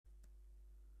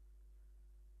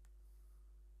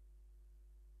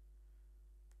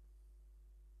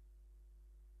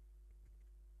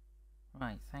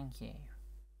Right, thank you.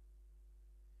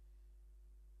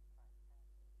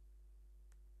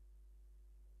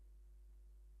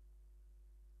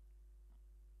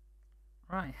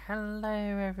 Right, hello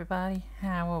everybody.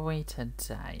 How are we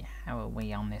today? How are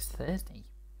we on this Thursday?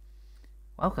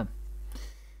 Welcome.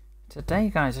 Today,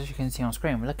 guys, as you can see on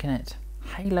screen, we're looking at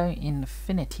Halo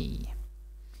Infinity.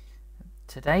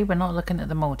 Today, we're not looking at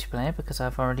the multiplayer because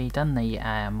I've already done the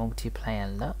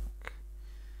multiplayer look.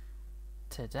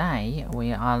 Today,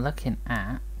 we are looking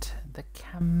at the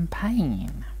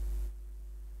campaign.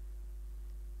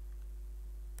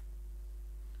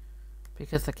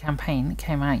 Because the campaign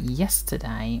came out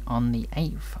yesterday on the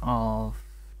 8th of...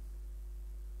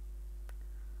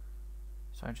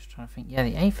 Sorry, just trying to think. Yeah,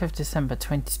 the 8th of December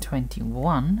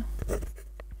 2021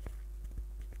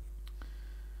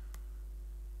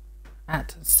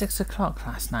 at 6 o'clock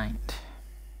last night.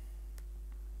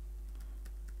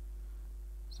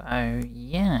 So,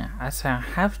 yeah, so I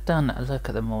have done a look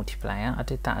at the multiplayer. I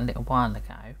did that a little while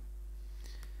ago.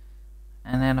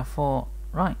 And then I thought,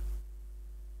 right,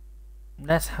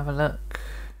 let's have a look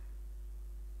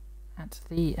at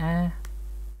the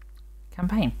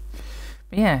campaign.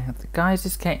 But yeah, guys,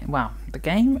 the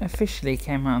game officially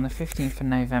came out on the 15th of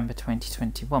November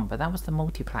 2021, but that was the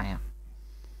multiplayer.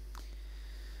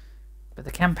 But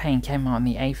the campaign came out on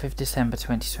the 8th of December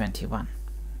 2021.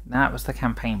 That was the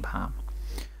campaign part.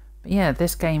 But yeah,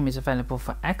 this game is available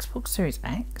for Xbox Series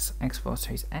X, Xbox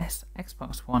Series S,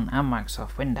 Xbox One and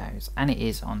Microsoft Windows, and it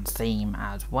is on Steam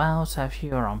as well, so if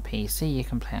you're on PC you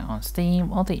can play it on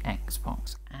Steam or the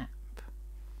Xbox app,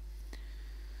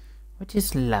 which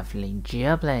is lovely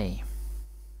jubbly.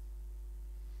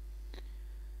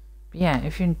 But yeah,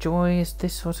 if you enjoy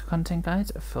this sort of content,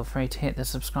 guys, feel free to hit the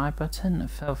subscribe button,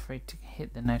 feel free to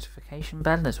hit the notification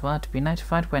bell as well to be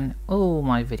notified when all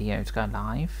my videos go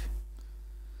live.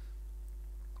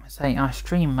 I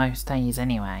stream most days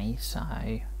anyway, so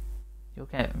you'll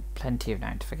get plenty of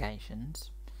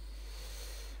notifications.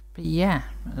 But yeah,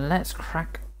 let's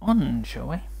crack on, shall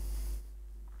we?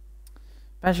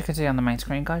 But as you can see on the main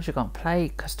screen, guys, you've got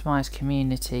play, customize,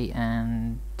 community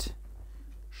and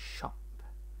shop.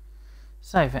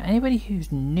 So for anybody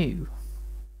who's new,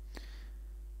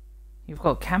 you've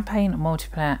got campaign,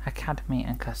 multiplayer, academy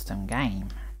and custom game.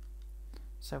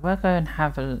 So we're going to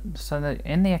have in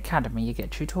the academy you get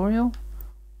tutorial,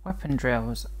 weapon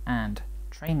drills and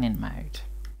training mode.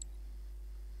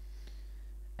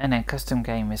 And then custom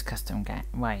game is custom game,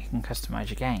 where you can customize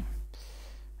your game.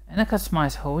 In the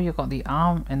customized hall you've got the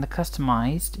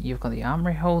customized, you've got the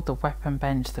armory hall, the weapon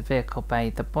bench, the vehicle bay,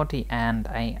 the body and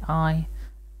AI,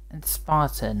 and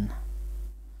Spartan.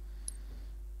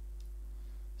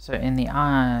 So in the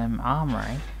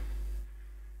armory,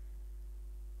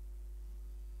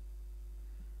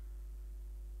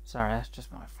 sorry, that's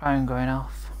just my phone going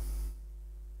off.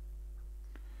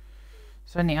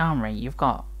 So in the armory, you've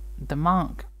got the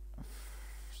Mark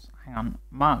 7.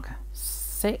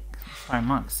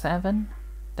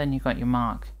 Then you've got your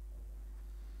Mark.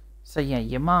 So yeah,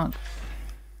 your Mark.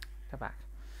 Go back.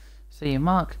 So your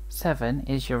Mark 7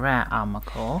 is your rare armor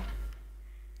core.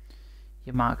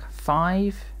 Your Mark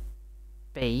 5B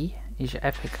is your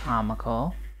epic armor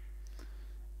core,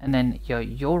 and then your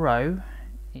Euro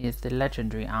is the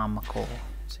legendary armor core.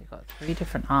 So you've got 3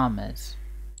 different armors.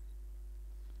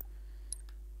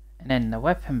 And then the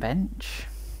weapon bench.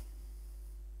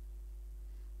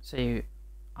 So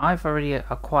I've already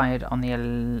acquired on the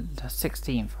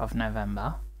 16th of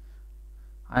November.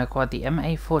 I acquired the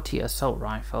MA40 assault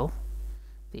rifle,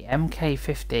 the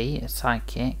MK50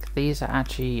 sidekick. These are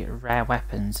actually rare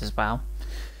weapons as well.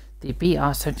 The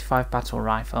BR75 battle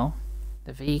rifle,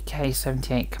 the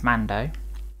VK78 commando,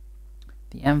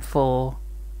 the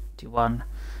M41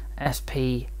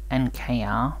 SP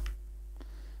NKR,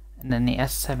 and then the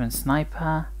S7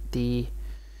 sniper, the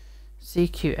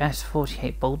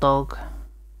CQS48 bulldog,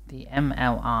 the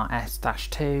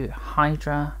MLRS-2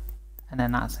 Hydra, and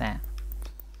then that's it.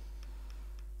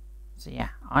 So yeah,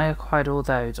 I acquired all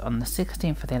those on the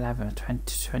 16th of the 11th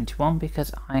 2021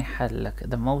 because I had a look at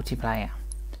the multiplayer.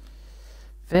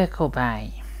 Vehicle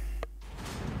bay.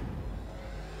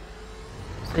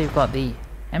 So you've got the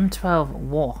M12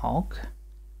 Warthog,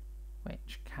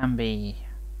 which can be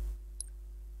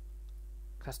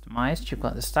customized. You've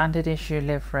got the standard issue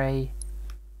livery.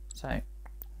 So,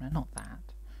 no, not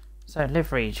that. So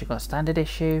liveries, you've got standard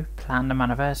issue, platinum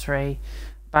anniversary,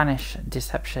 banish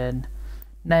deception,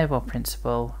 noble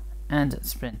principle, and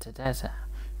splinter desert.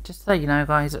 Just so you know,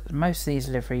 guys, most of these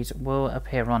liveries will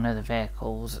appear on other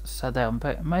vehicles, so they'll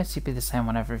mostly be the same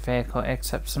on every vehicle,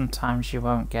 except sometimes you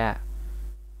won't get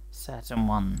certain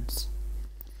ones.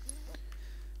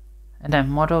 And then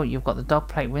model, you've got the dog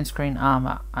plate, windscreen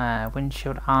armor,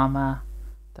 windshield armor,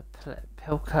 the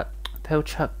pill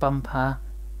chuck bumper,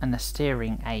 and the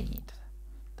steering aid.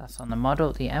 That's on the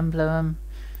model. The emblem,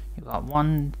 you've got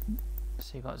 1,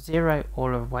 so you've got 0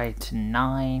 all the way to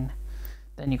 9.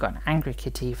 Then you've got an angry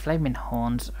kitty, flaming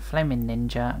horns, flaming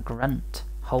ninja, grunt,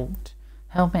 halt,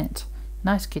 helmet,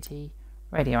 nice kitty,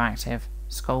 radioactive,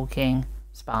 skull king,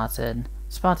 Spartan,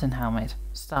 Spartan helmet,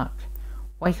 stuck,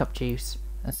 wake up juice,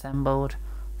 assembled,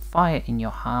 fire in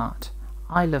your heart,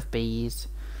 I love bees,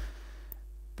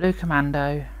 blue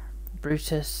commando,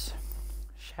 Brutus,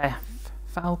 chef,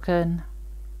 falcon,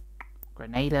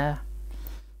 Grenadier,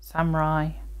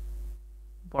 samurai,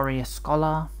 warrior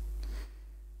scholar,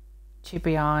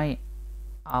 Chibi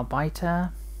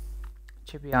arbiter,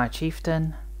 Chibi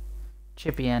chieftain,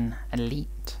 Chibian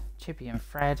elite, Chibian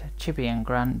Fred, Chibian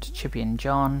Grunt, Chibian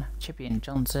John, Chibian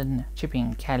Johnson,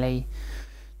 Chibian Kelly,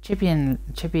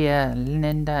 Chibia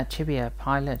Linda, Chibia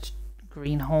pilot,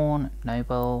 Greenhorn,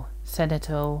 Noble,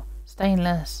 Senator,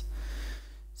 Stainless,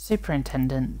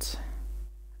 Superintendent,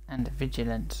 and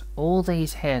Vigilant. All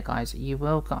these here, guys, you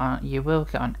will get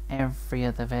on every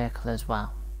other vehicle as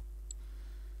well.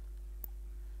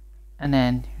 And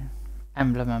then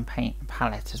emblem and paint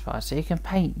palette as well, so you can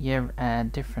paint your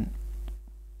different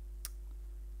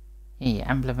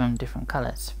emblem in different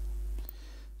colours.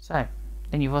 So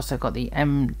then you've also got the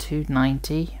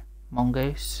M290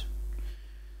 Mongoose,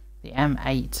 the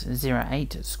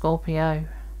M808 Scorpio,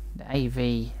 the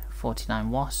AV49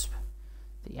 Wasp,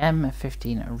 the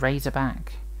M15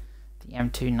 Razorback, the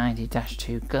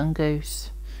M290-2 Gungoose,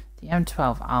 the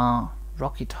M12R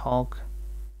Rocket Hog,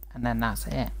 and then that's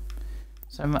it.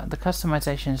 So the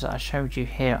customizations that I showed you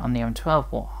here on the M12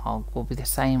 Warthog will be the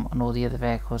same on all the other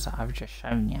vehicles that I've just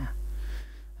shown you.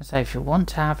 And so if you want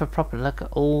to have a proper look at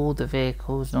all the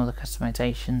vehicles and all the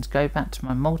customizations, go back to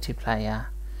my multiplayer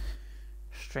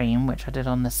stream, which I did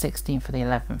on the 16th of the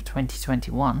 11th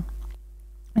 2021,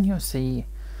 and you'll see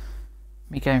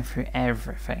me going through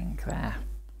everything there.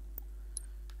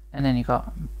 And then you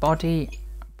got body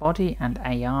and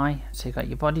AI. So you got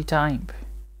your body type,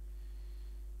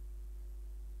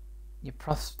 your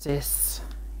prosthesis,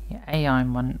 your AI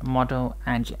model,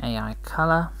 and your AI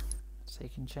color. So you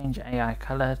can change your AI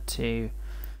color to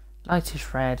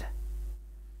lightish red,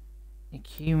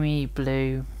 Ikumi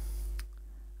blue,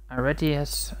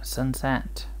 Iridius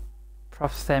sunset,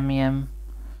 Prothemium,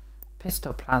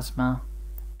 Pistol plasma,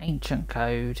 Ancient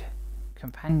code,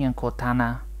 Companion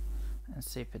Cortana, and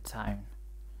Super tone.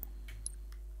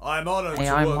 I'm honored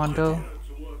AI to work model.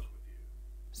 with you.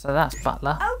 So that's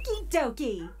Butler. Okie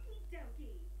dokie.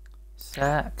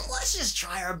 Cirque, Let's just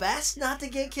try our best not to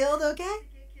get killed, okay?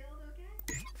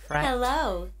 Fret,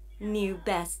 Hello, new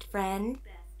best friend.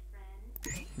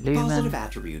 Lumen, Positive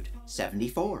attribute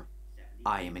 74.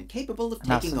 I am incapable of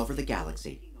And that's taking a- over the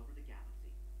galaxy.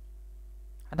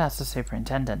 and that's the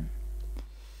Superintendent.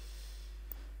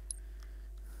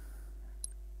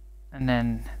 And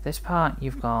then this part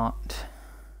you've got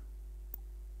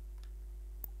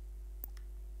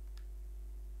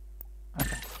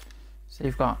okay. So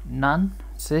you've got none.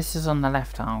 So this is on the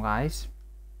left arm, guys.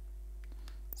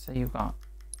 So you've got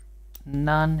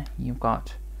none, you've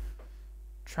got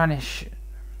Tramish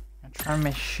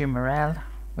Shumarel,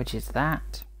 which is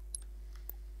that.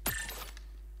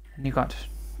 And you've got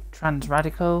Trans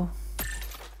Radical,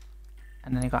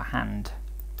 and then you've got Hand.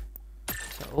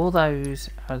 So all those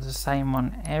are the same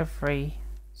on every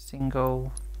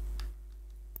single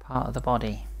part of the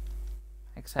body,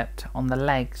 except on the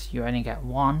legs you only get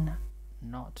 1,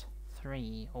 not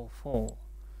 3 or 4.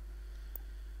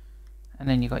 And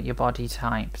then you got your body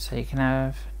type, so you can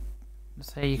have,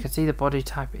 so you can see the body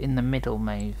type in the middle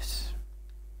moves.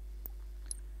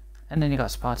 And then you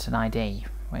got Spartan ID,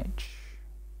 which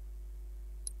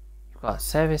you've got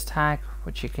service tag,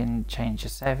 which you can change your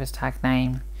service tag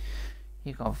name.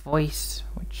 You got voice,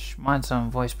 which mine's on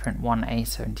voice print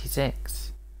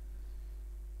 1A76,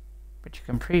 but you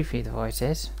can preview the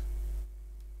voices.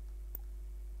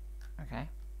 Okay.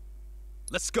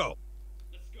 Let's go.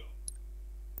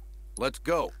 Let's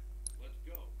go.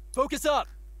 Focus up.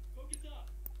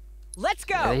 Let's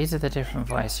go. So these are the different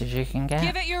voices you can get.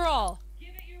 Give it your all.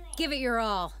 Give it your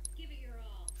all.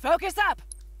 Focus up.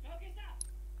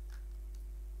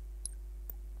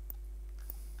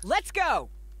 Let's go.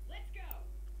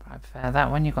 I prefer that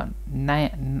one. You got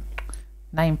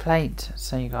nameplate,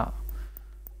 so you got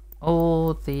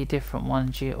all the different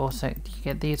ones. You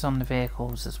get these on the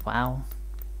vehicles as well,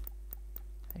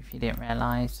 if you didn't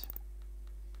realise.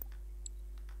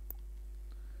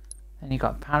 Then you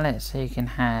got palette, so you can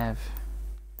have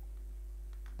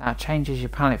that changes your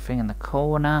palette thing in the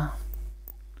corner.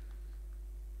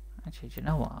 Actually, do you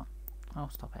know what? I'll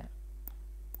stop it.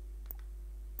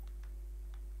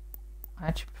 I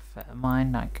actually prefer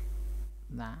mine like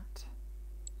that.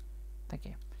 Thank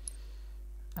you.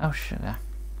 Oh, sugar.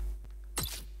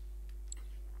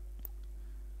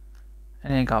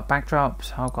 And then you got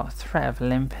backdrops. I've got Threat of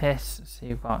Olympus. So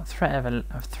you've got Threat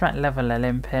Level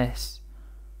Olympus.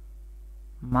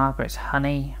 Margaret's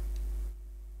Honey,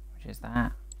 which is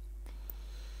that.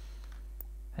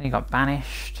 Then you got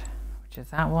Banished, which is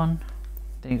that one.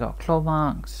 Then you got Claw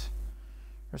Marks,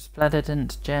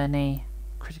 Resplendent Journey,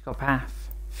 Critical Path,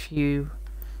 Few,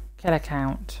 Kill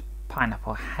Account,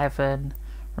 Pineapple Heaven,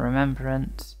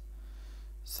 Remembrance,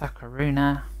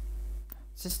 Sakuruna,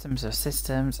 Systems of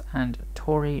Systems, and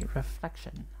Tory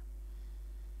Reflection.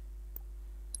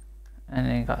 And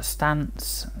then you got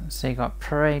Stance, so you got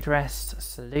Parade Rest,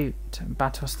 Salute,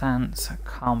 Battle Stance,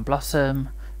 Calm Blossom,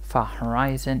 Far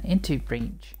Horizon, Into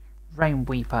Breach, Rain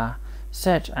Weeper,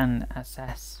 Search and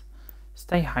Assess,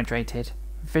 Stay Hydrated,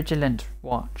 Vigilant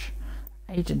Watch,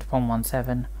 Agent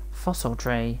 117, Fossil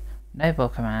Tree, Noble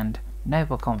Command,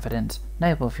 Noble Confidence,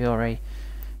 Noble Fury,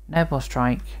 Noble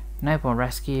Strike, Noble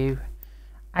Rescue,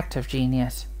 Act of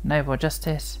Genius, Noble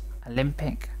Justice,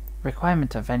 Olympic,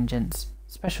 Requirement of Vengeance,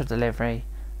 Special Delivery,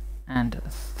 and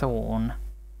Thorn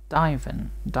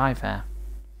Diver.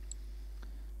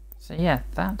 So yeah,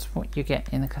 that's what you get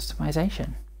in the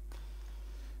customization.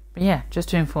 But yeah, just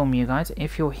to inform you guys,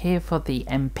 if you're here for the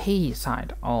MP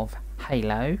side of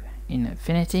Halo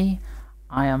Infinity,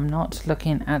 I am not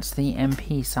looking at the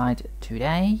MP side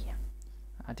today.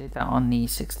 I did that on the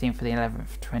 16th of the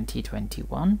 11th,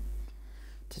 2021.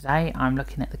 Today I'm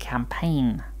looking at the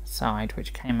campaign side,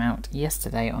 which came out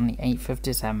yesterday on the 8th of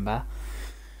December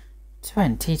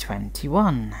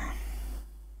 2021.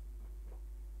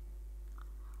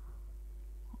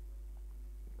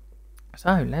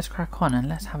 So let's crack on and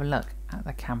let's have a look at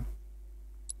the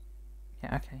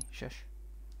Yeah, okay, shush.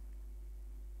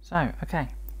 So, okay.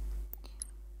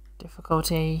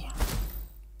 Difficulty.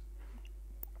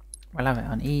 We'll have it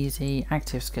on easy.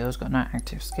 Active skills, got no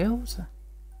active skills.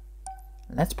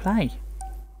 Let's play.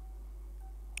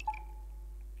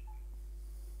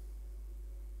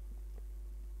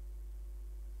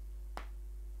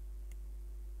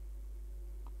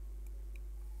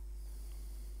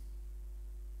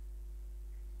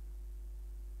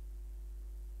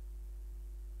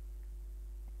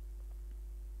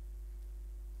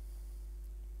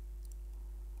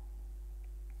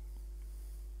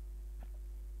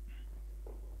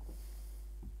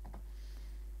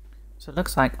 So it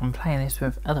looks like I'm playing this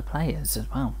with other players as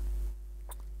well.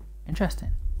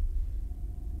 Interesting.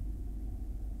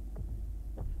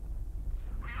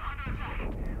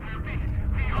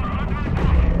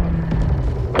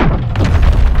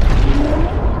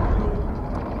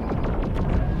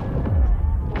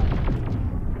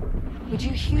 Would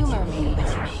you humor me?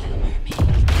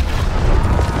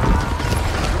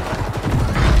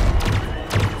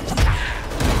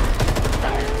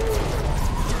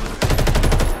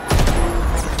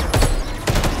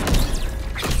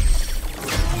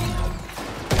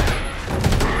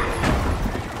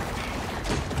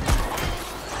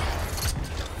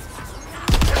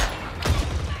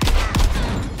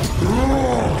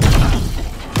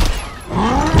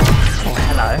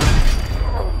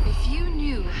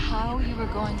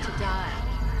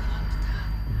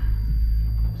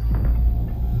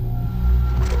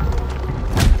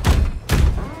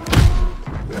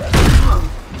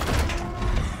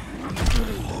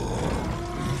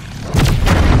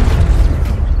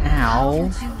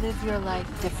 Live your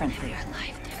life differently.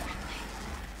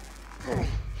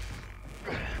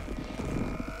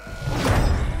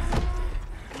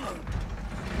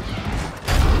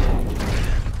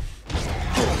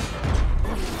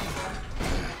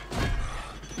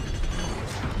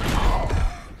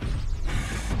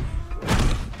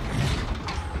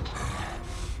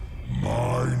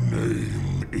 My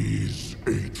name is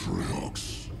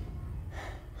Atriox,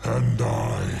 and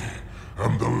I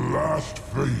am the last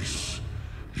face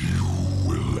you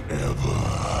will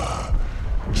ever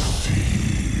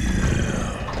see.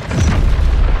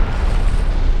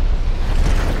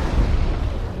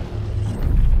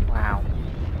 Wow.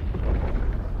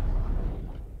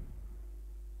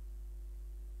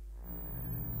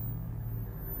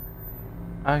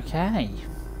 Okay.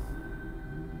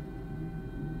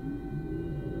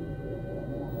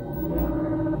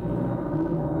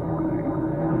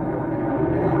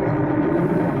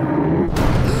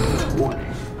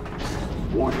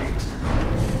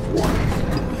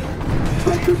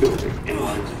 Pressure building in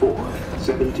lines 4,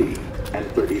 17, and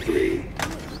 33.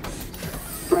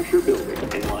 Pressure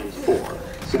building in lines 4,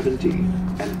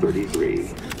 17, and 33.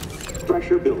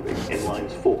 Pressure building in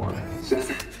lines 4,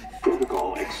 7.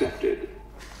 Protocol accepted.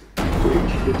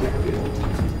 Breach detected.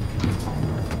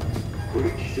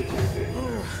 Breach detected.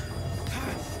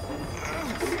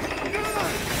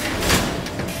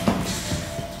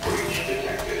 Breach detected. Breach detected. Breach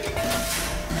detected.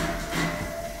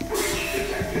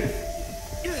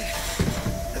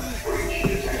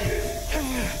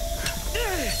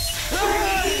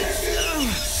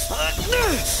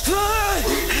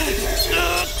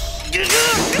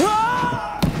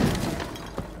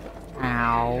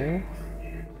 Ow.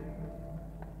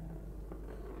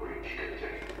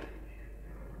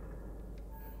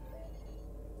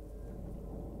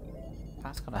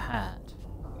 That's gotta hurt.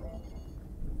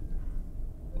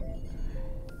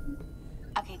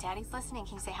 Okay, Daddy's listening.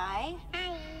 Can you say hi?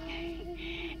 Hi.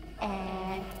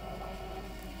 And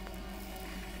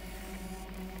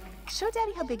show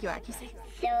Daddy how big you are. Can you say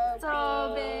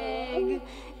so big?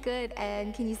 Good.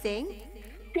 And can you sing?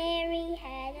 Mary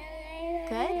had a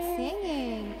Good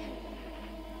singing.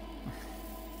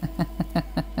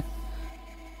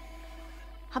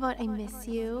 How about I miss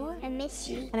you? I miss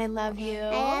you. And I love you.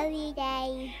 I love you,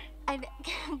 Daddy. And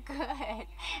good.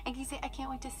 And can you say I can't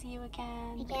wait to see you I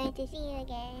again? can't wait to see you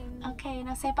again. Okay,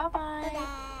 now say bye-bye.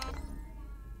 Bye-bye.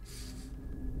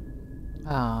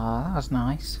 Ah, that was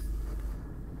nice.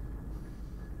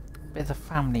 Bit of a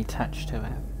family touch to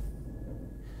it.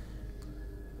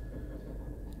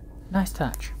 Nice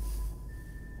touch.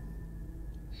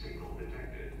 Signal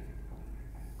detected.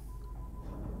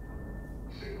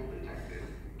 Signal detected.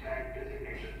 Tag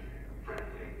designation.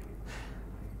 Friendly.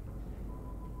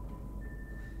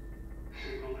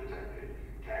 Signal detected.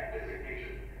 Tag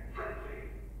designation. Friendly.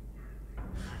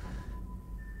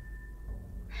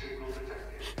 Signal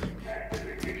detected. Tag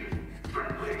designation.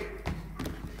 Friendly.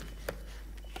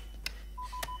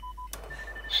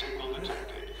 Signal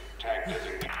detected. Tag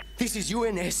designation. This is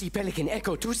UNSC Pelican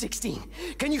Echo 216.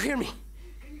 Can you hear me?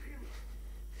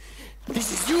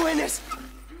 This is UNS...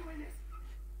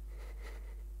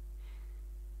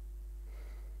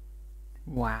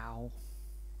 Wow.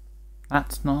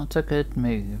 That's not a good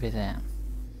move, is it?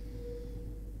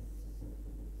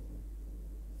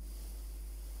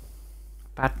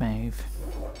 Bad move.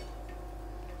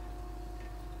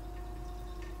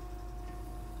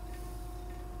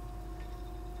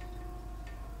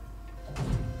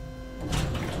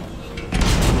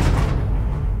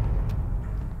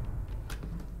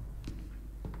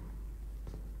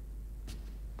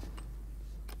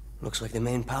 Looks like the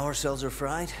main power cells are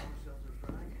fried.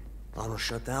 Armor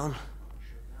shut down.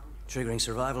 Triggering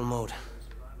survival mode.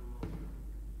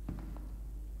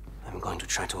 I'm going to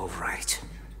try to override it.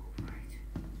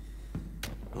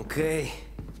 Okay.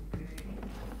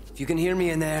 If you can hear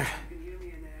me in there,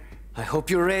 I hope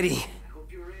you're ready.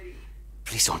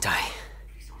 Please don't die.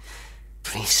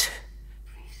 Please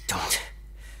don't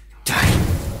die.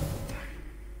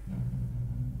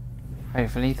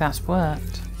 Hopefully that's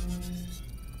worked.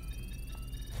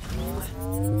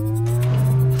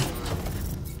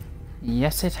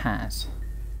 Yes, it has.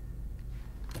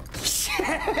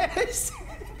 Yes!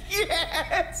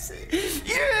 Yes!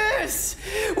 Yes!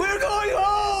 We're going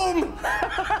home!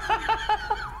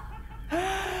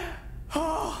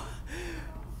 Oh,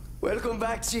 welcome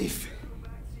back, Chief.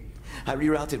 I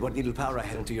rerouted what little power I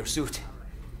had into your suit.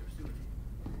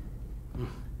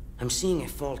 I'm seeing a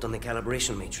fault on the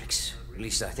calibration matrix. At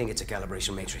least I think it's a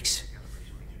calibration matrix.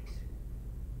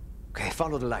 Okay,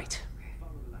 follow the light.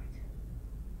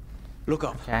 Look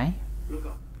up. Okay. Look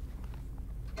up.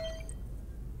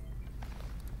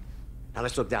 Now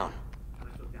let's look down.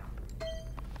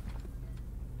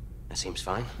 That seems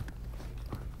fine.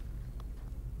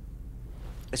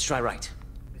 Let's try right.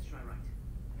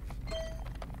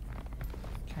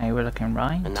 Okay, we're looking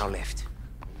right. And now left.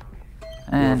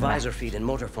 Your And visor left. feed and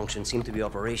motor function seem to be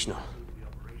operational.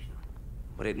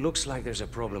 But it looks like there's a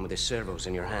problem with the servos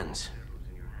in your hands.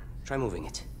 Try moving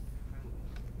it.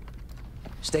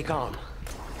 Stay calm.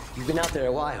 You've been out there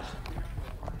a while.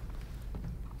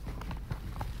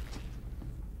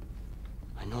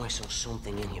 I know I saw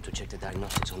something in here to check the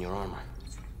diagnostics on your armor.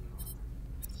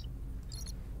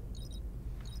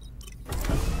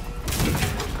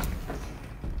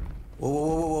 Whoa, whoa,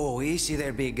 whoa, whoa, whoa, easy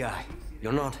there, big guy.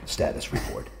 You're not... Status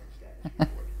report.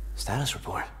 Status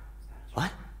report?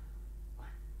 What?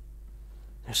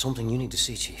 There's something you need to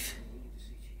see, Chief.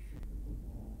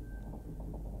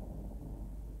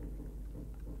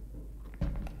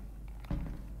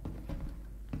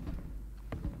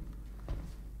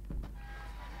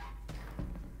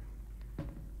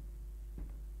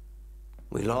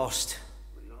 We lost.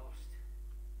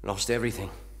 Lost everything.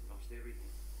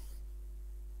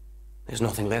 There's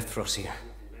nothing left for us here.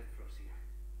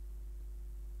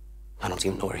 don't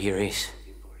even know where here is.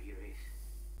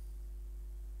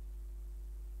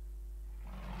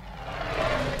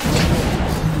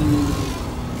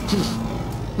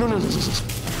 No, no, no.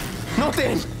 Not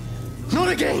then! Not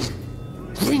again!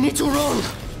 We need to run!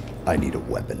 I need a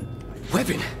weapon.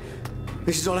 Weapon?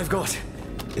 This is all I've got.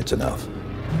 It's enough.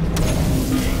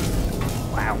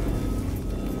 Wow.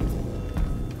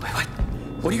 Wait, what?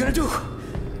 What are you gonna do?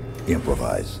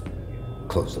 Improvise.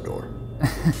 Close the door.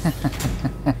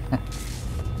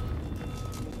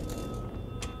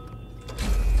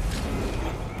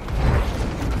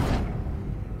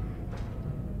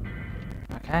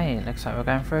 Okay, looks like we're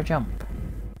going for a jump.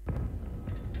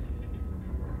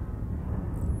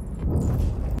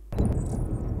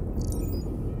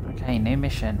 Okay, new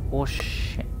mission. Oh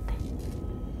shit.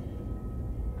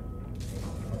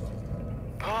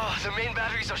 Oh, the main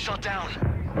batteries are shut down.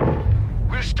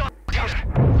 We're stuck here.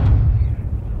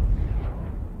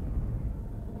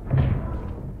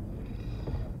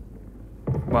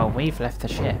 Well, we've left the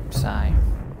ship, so...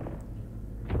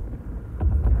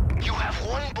 You have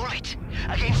one bullet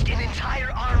against an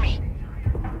entire army.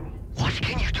 What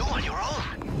can you do on your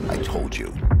own? I told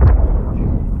you.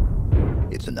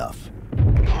 It's enough.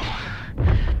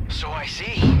 So I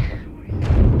see.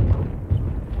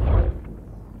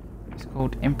 It's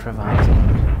called improvising.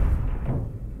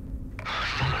 No.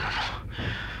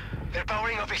 They're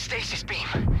powering up a stasis beam.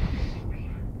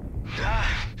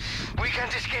 We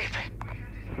can't escape.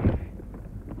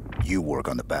 You work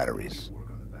on the batteries.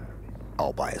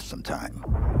 I'll buy us some time.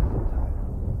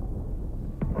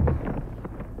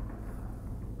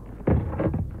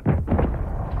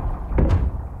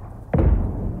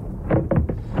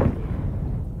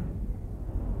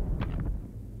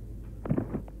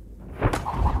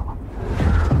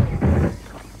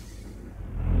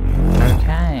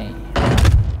 Okay.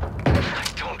 I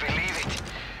don't believe it.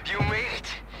 You made it.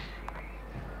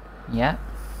 Yep.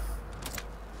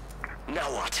 Now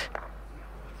what?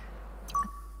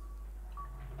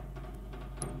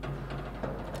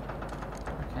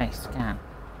 Okay, scan.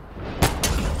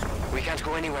 We can't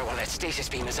go anywhere while that stasis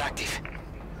beam is active.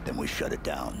 Then we shut it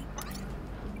down.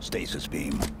 Stasis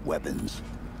beam, weapons,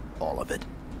 all of it.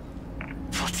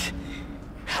 But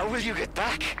how will you get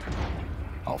back?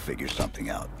 I'll figure something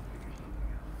out.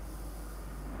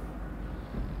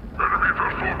 Enemy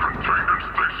vessel contained in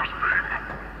stasis beam.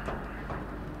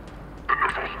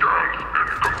 Initial scans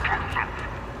inconclusive.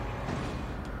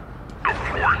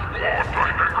 Deploy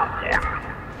squad to Hangar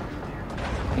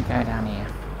 1. We go down here.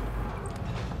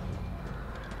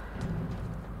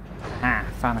 Ah,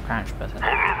 found the crouch button.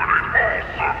 Eliminate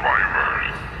all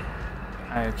survivors.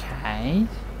 Okay.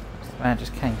 That's where I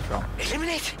just came from.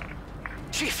 Eliminate?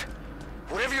 Chief,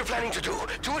 whatever you're planning to do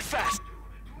it fast.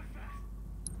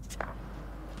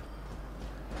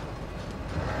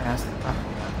 That's the button.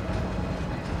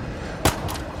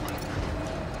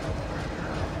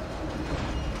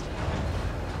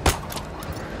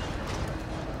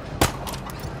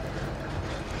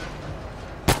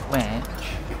 Which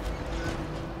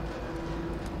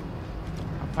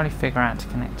I'll probably figure out to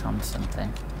connect on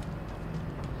something.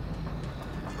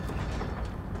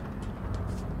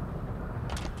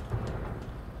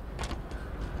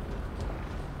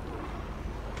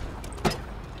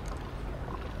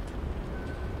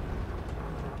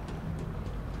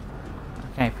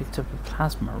 Okay, picked up a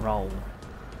plasma roll.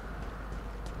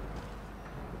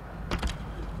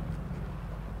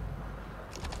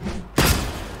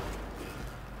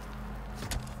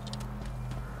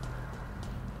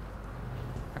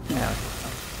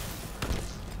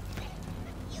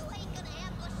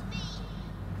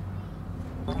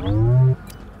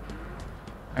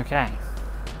 Okay.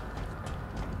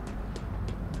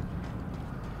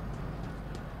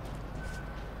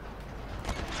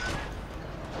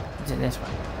 Is it this way?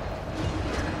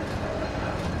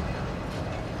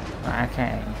 Right,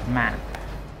 okay, map.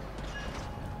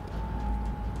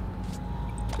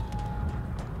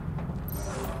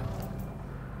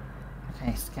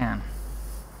 Okay, scan.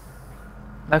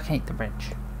 Locate the bridge.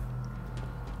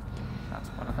 That's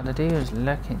what I've got to do, is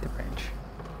locate the bridge.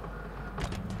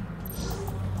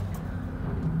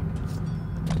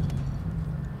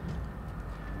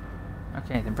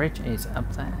 Okay, the bridge is up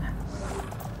there.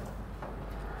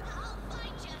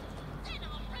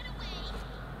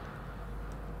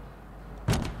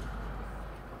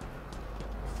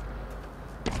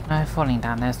 No, falling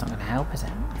down there's not going to help, is it?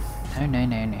 No, no,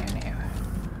 no, no, no.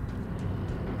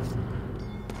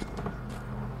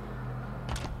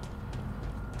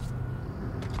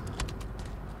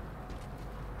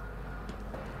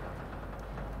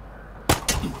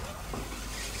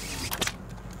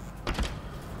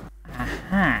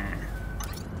 Aha!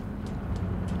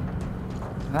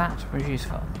 It was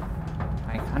useful.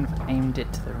 I kind of aimed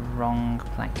it to the wrong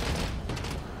place.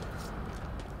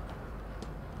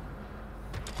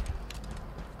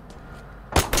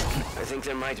 I think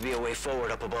there might be a way forward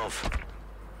up above.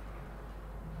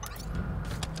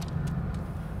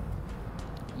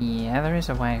 Yeah, there is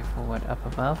a way forward up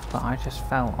above, but I just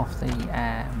fell off the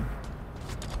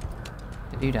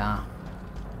doodah.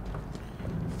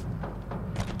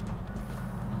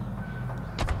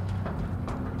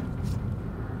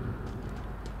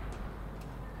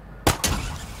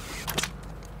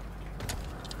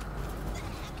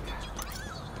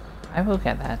 I will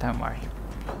get there, don't worry.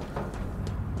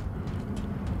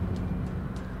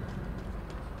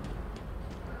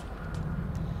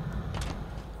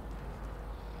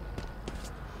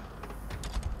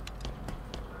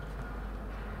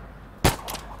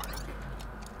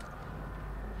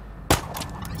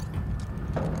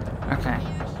 Okay.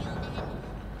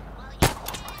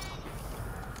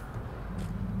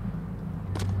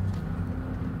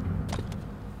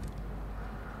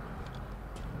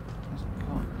 There's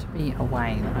got to be a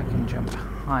way that I can jump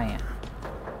higher.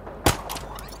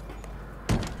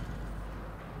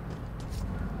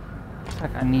 Looks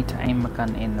like I need to aim my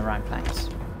gun in the right place.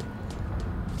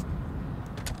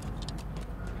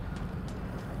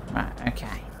 Right,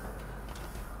 okay.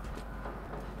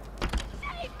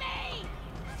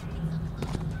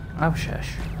 Oh,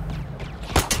 shush.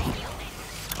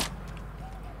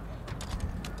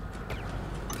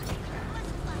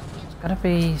 There's gotta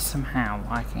be somehow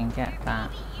I can get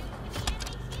that.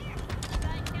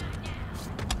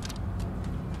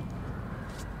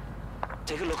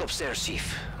 Take a look upstairs,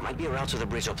 Chief. Might be a route to the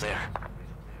bridge up there.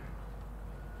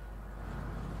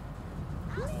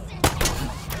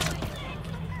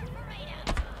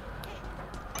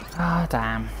 Ah,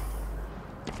 damn.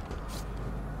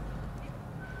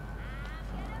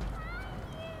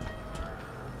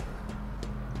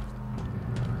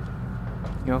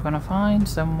 You're gonna find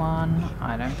someone?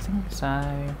 I don't think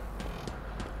so.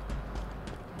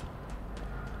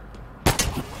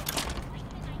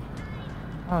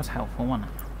 That was helpful, wasn't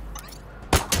it?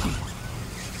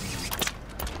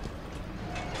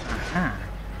 Aha.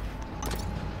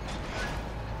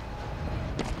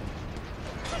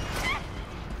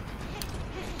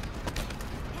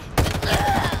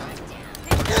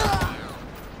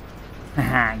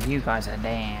 Haha, you guys are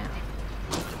damn.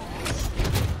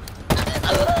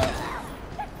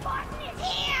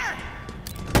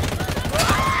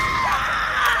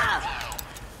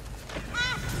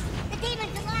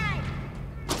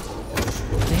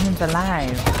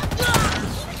 Alive.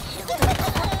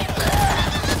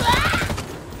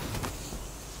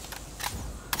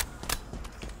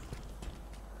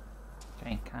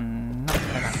 Okay, cannot get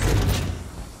it up.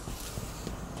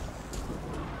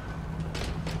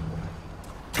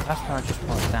 That's where I just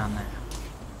walked down there.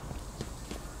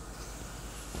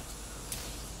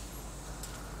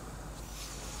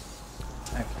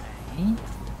 Okay.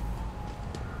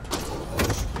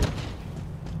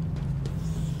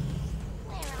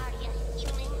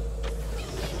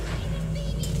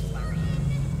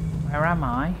 Where am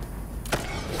I?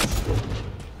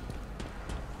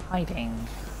 Hiding.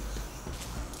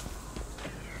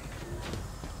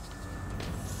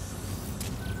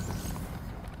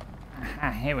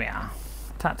 Aha, here we are.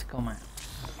 Tactical map.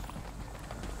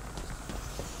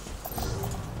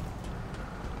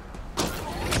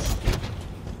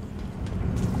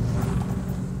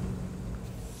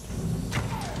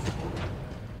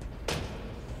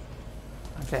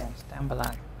 Okay, it's down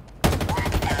below.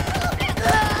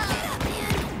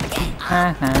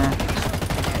 Haha.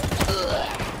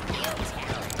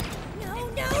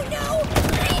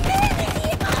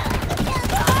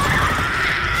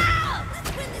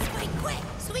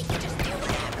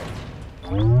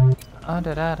 Oh,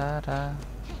 da da da da.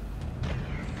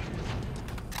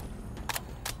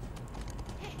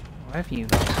 Where have you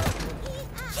gone?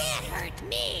 Can't hurt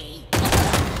me.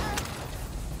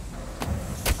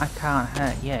 I can't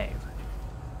hurt you.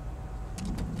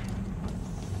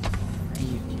 Are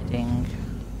you kidding?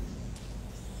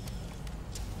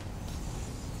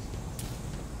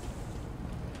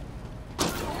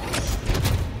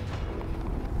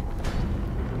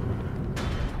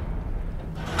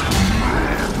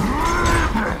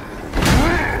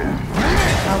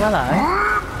 Oh, hello.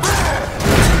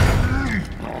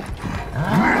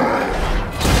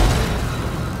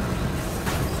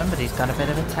 Somebody's got a bit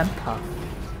of a temper.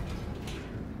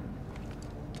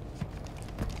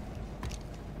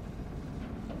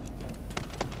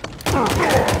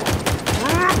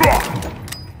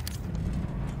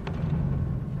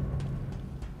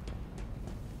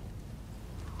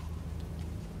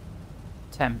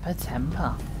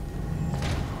 Temper.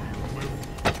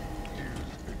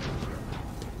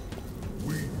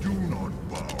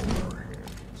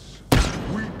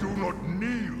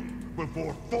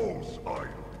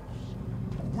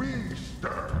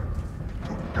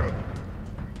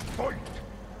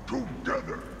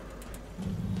 Together.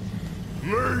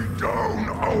 Lay down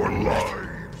our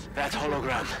lives. That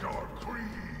hologram.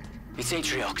 It's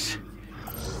Atriox.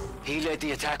 He led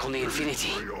the attack on the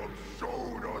Infinity.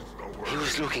 He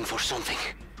was looking for something.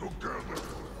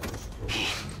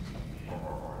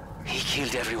 He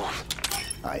killed everyone.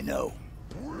 I know.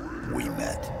 We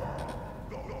met.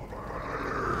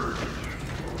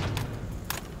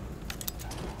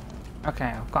 Okay,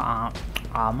 I've got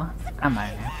armor, ammo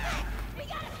now.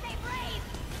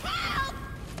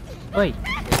 Wait.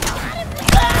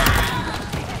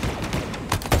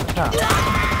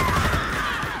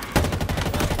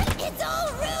 It's all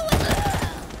ruined.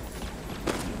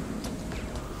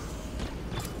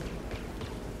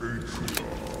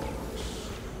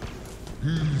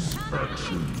 His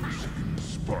actions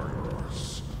inspire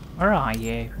us. Where are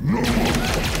you? No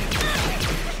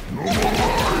more.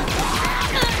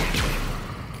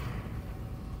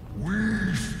 We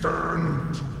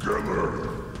stand together.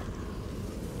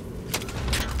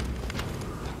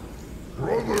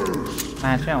 Brothers.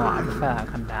 Imagine what I prefer that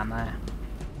come down there.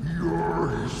 We are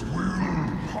his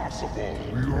will possible.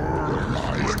 We are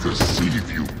lies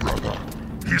deceive you, brother.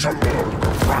 He's about to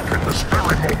crack in this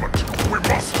very moment. We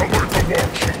must alert the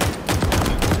watch.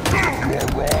 You are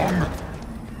wrong.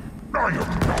 I am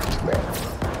not wrong.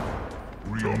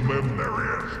 Remember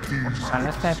it. So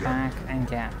let's go back and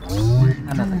get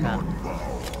another gun.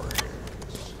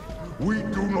 We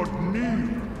do not kneel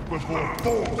before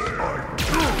false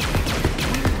ideas.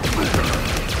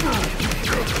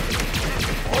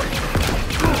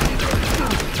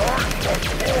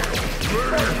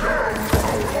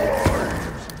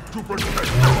 To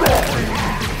protect the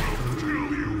kill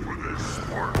you for this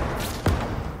work.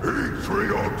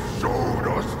 Atriox showed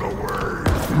us the way.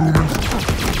 Humans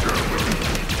together.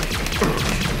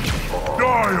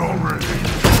 Die already.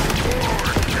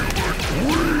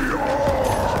 We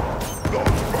are the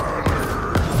Banners.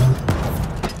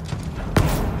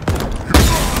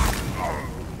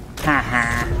 Haha.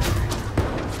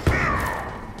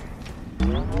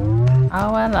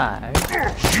 Oh, hello.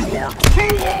 You are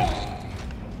cool.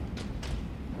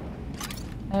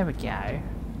 There we go.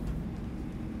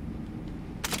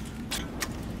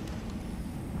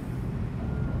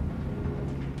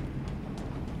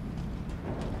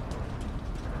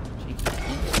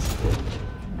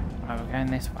 Right, we're going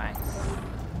this way.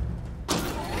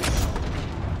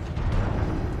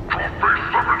 Base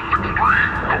 763,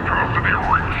 capacity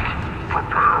reached.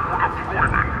 Prepare for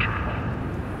deployment.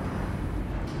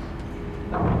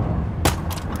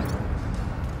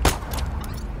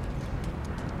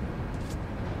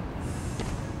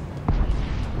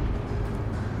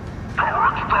 Power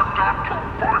extractor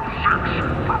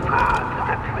 256, prepare for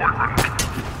deployment.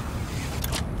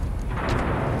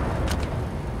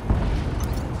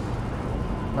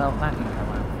 Well, that didn't go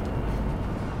well.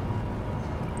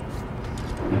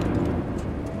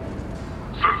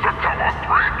 Sensor tower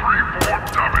 334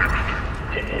 damaged.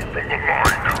 Pull from the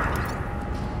line.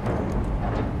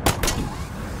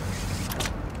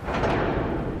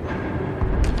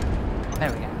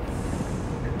 There we go.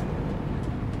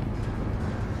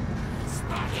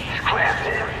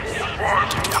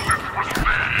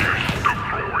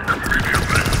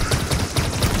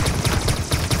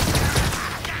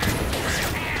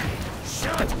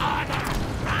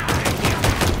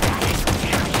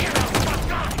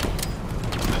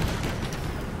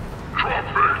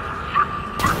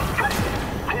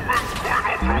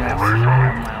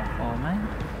 Well for me.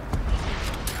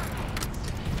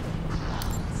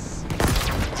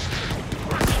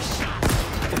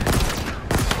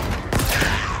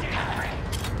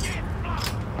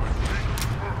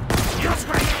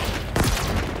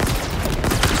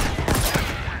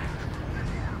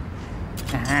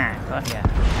 Aha, got ya.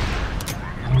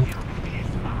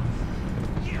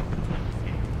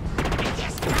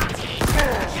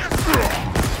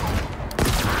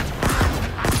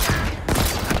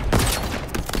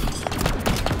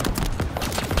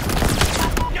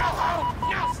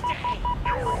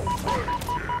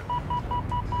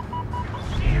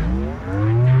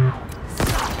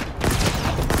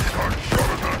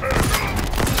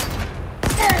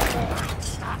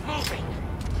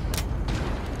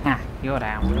 Ah, you're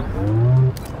down.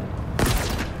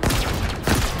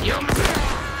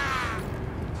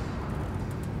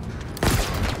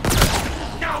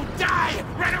 No, die!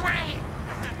 Run away!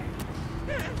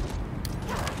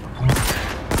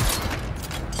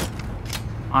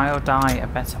 I'll die a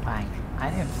better way. I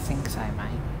don't think so,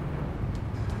 mate.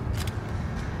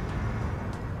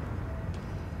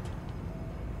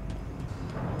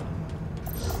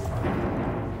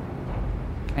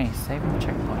 Okay, saving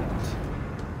checkpoint.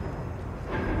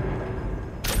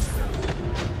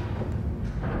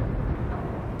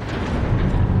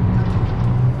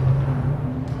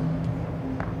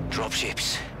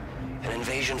 ships, an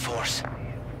invasion force.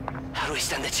 How do we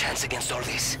stand a chance against all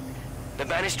this? The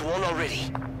Banished won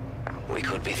already. We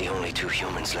could be the only 2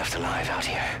 humans left alive out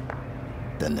here.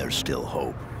 Then there's still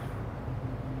hope.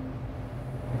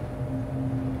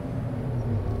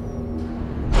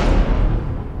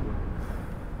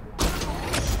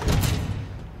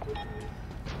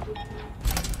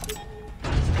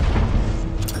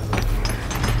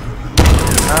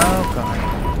 Oh god.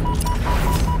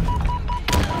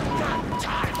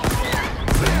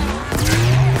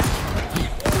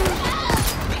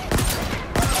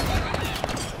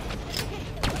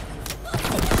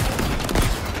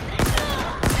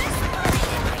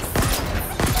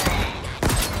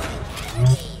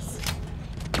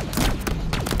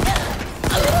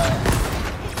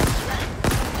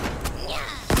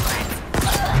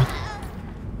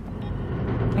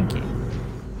 Thank you.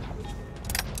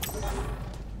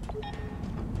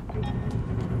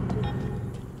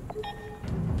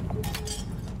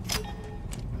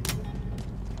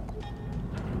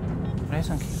 The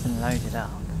reason I'm keeping loaded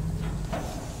up.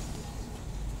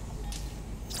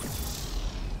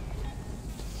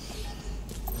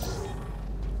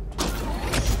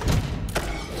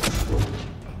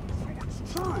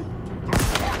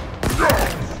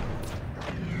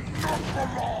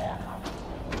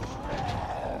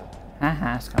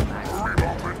 Haha, it's come back.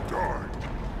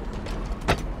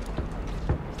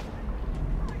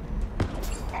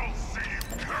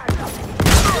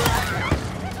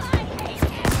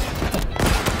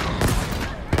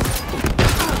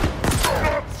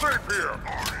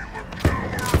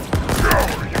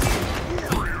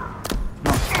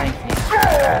 Not safe here.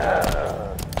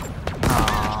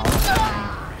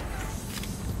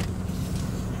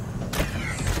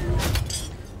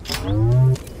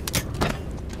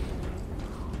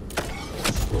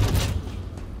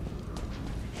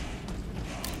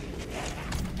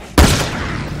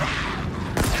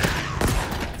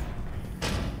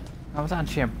 That was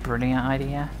actually a brilliant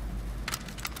idea.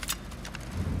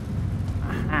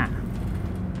 Aha.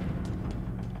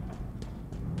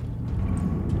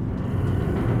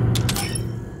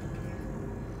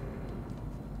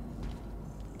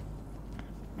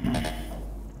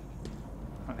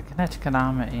 Well, the kinetic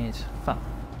armor is fun.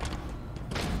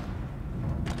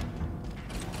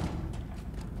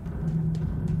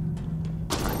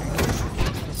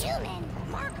 Human,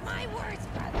 mark my words,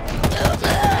 brother.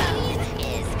 Alien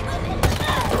is coming.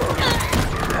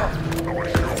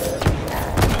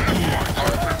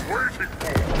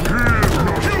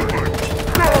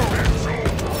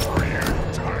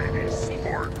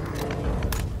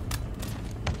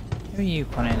 Who are you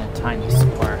calling a tiny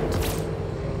squirt?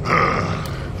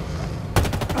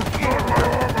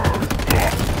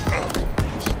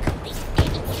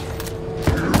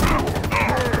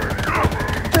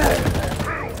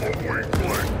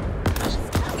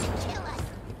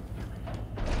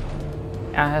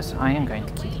 Yes, I am going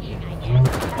to kill you.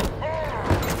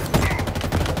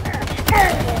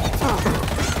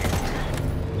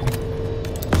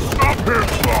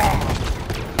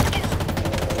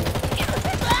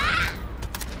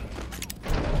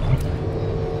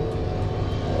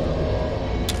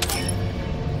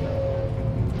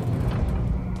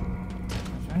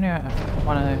 It's only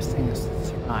one of those things that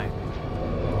survive.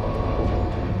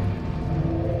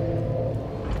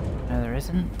 No, there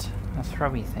isn't. A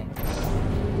throwy thing.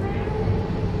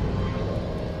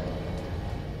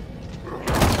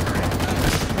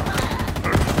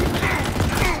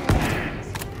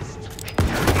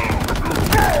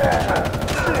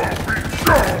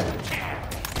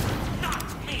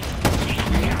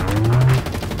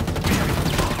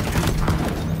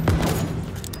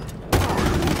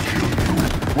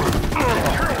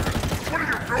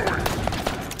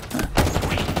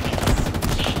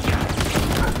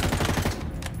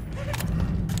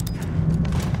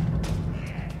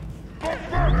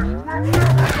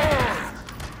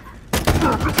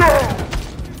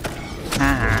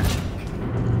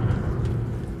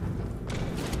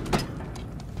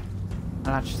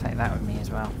 I'll have to take that with me as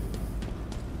well.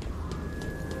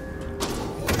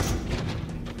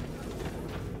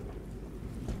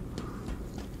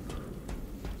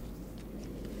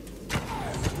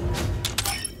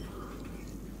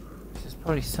 This is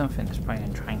probably something that's probably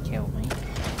going to try and kill me.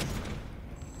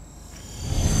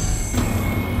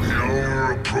 The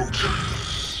hour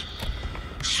approaches.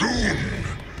 Soon,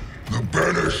 the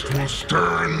Banished will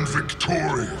stand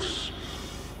victorious.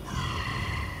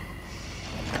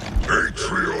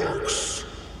 Atriox,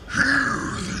 hear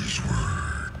these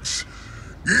words.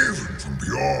 Even from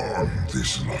beyond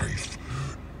this life,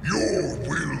 your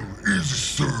will is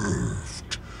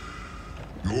served.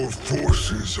 Your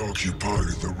forces occupy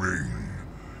the ring.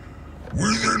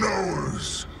 Within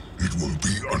hours, it will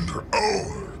be under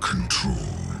our control.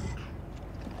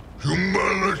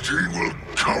 Humanity will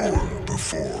cower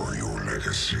before your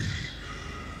legacy.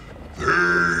 They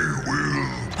will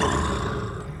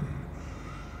burn.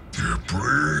 Their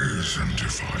praise and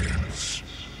defiance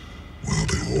will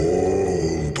be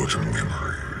all but a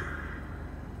memory.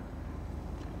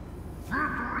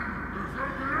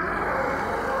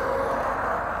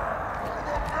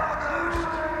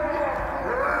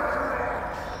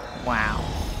 Wow.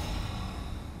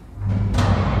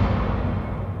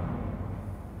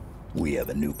 We have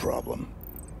a new problem.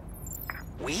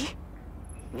 We?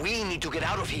 We need to get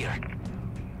out of here.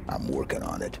 I'm working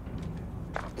on it.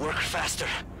 Work faster.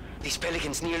 These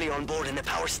Pelicans nearly on board and the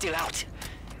power's still out.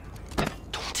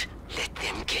 Don't let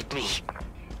them get me.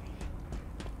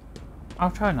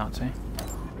 I'll try not to.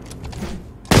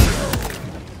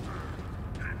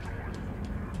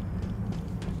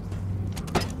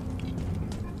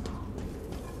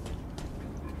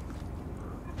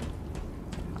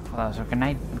 Oh, that was a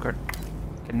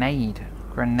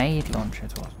grenade launcher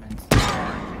is what I meant.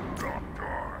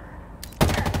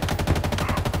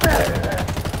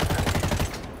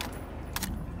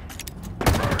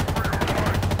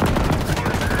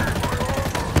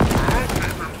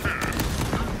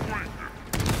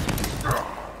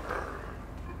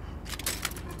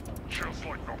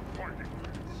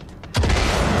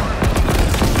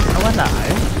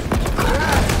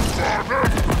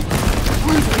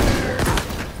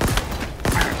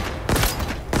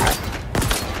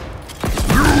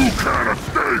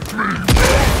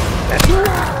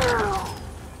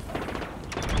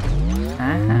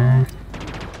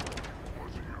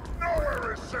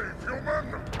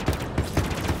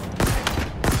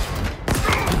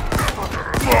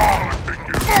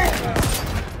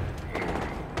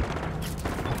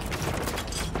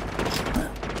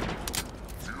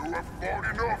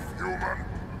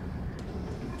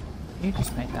 You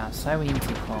just make that so easy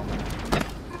for me.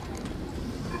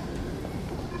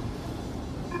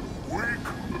 Weak,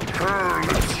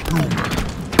 careless human.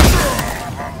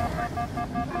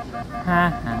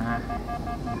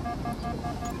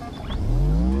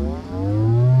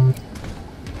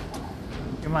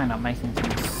 You might not making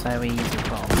things so easy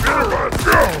for me. Let's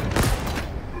go!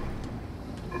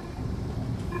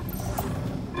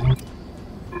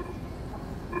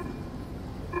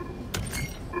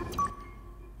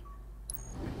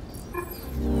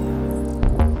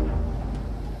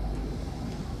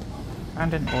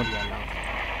 And an audio log.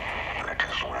 It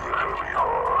is with a heavy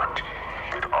heart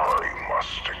that I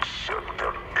must accept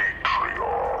that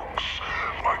Atriox,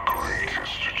 my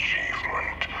greatest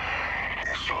achievement,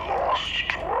 is lost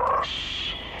to us.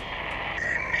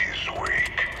 In his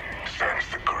wake stands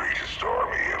the greatest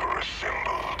army ever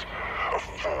assembled, a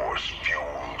force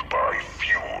fueled by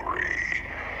fury.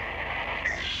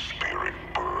 His spirit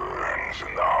burns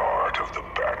in the heart of the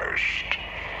banished.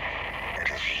 It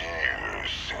is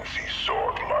years since he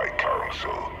sought my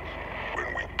counsel when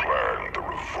we planned the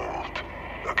revolt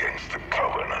against the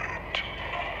Covenant.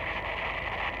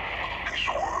 His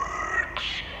words,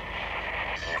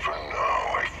 even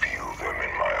now I feel them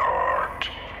in my heart.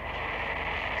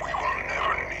 We will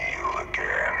never kneel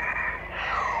again.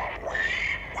 We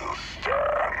will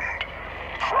stand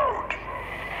proud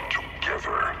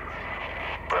together,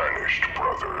 banished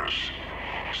brothers,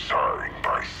 side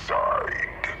by side.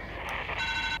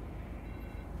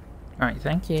 Alright,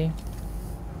 thank you.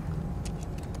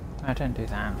 I don't do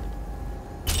that.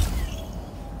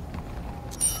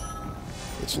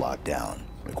 It's locked down.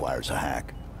 Requires a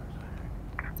hack.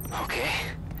 Okay.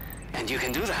 And you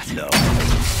can do that? No.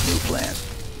 New plan.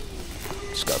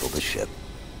 Scuttle the ship.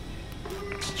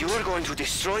 You are going to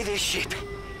destroy this ship?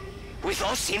 With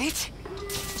us in it?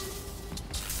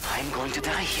 I'm going to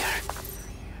die here.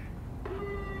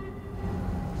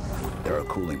 There are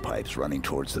cooling pipes running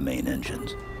towards the main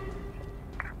engines.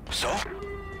 So?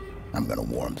 I'm gonna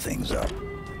warm things up.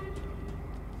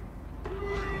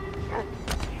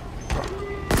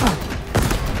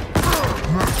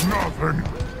 That's nothing.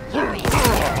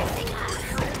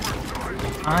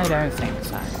 I don't think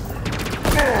so.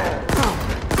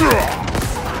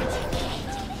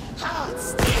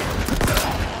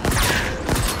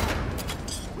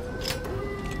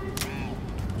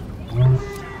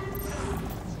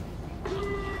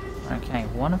 Okay,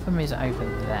 one of them is over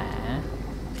there.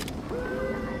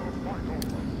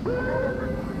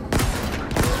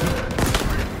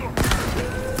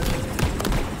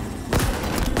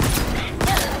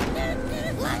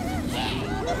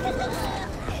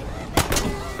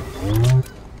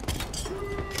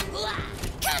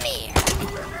 Come here!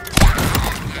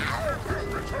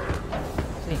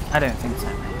 I don't think so,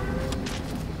 mate.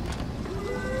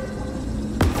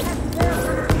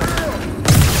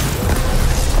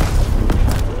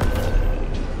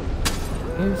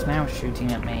 Who's now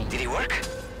shooting at me? Did he work?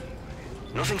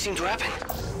 Nothing seemed to happen.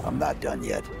 I'm not done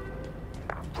yet.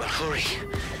 Well, hurry.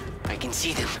 I can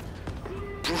see them.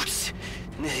 Brutes.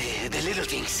 The little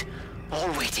things.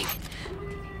 All waiting.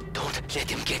 Don't let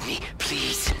them get me,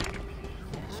 please.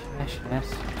 Yes, yes.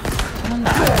 Come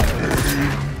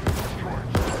on.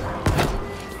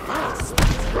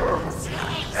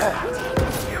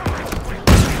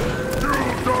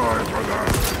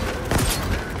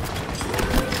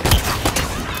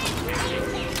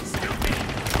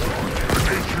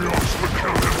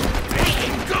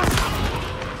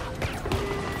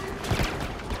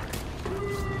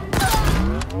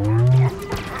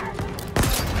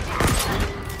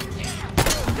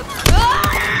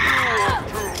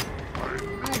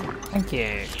 Thank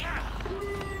you.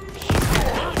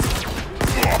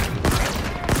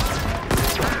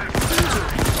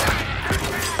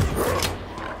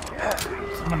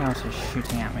 Someone else is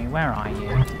shooting at me. Where are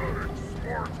you?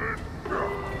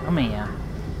 Come here.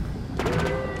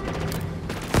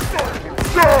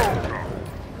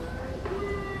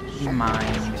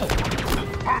 Mind.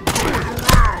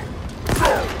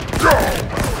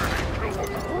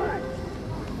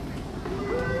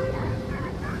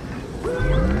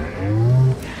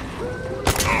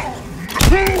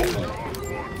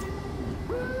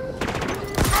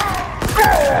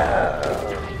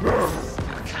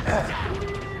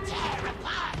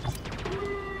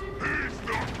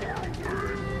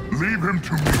 Leave him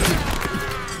to me.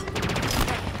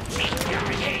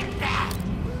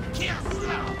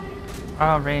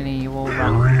 Oh, really? You all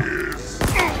run?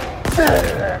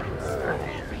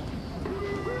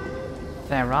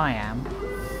 There I am.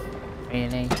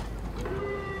 Really?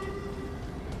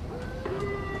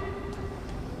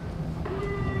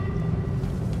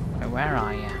 Where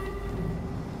are you?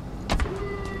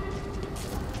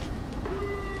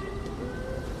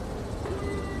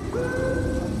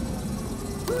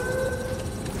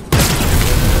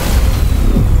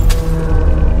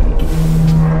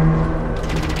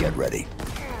 Get ready.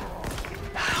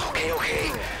 Okay,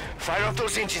 okay. Fire up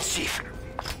those engines, Chief.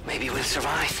 Maybe we'll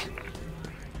survive.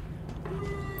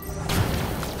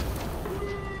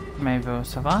 Maybe we'll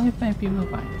survive, maybe we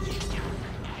won't.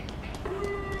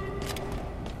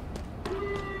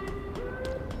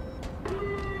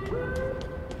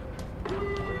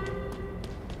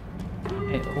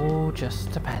 It all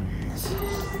just depends.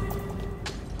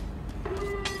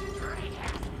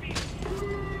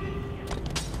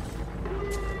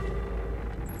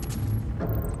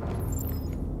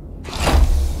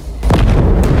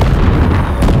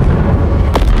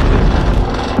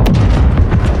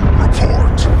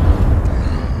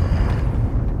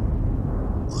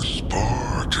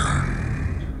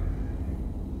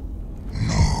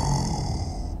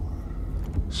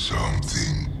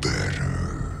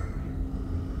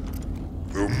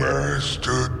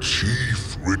 Master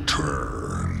Chief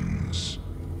returns.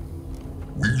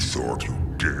 We thought you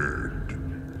dead,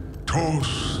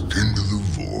 tossed into the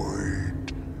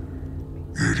void.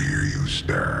 Yet here you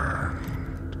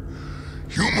stand.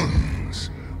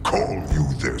 Humans call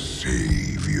you their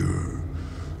savior.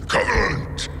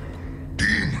 Covenant,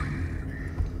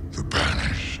 demon, the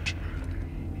banished,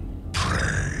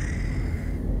 prey.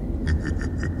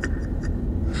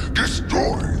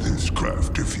 Destroy this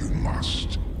craft if you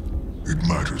must. It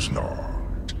matters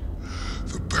not.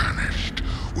 The banished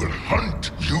will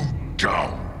hunt you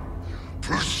down,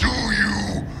 pursue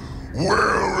you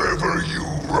wherever you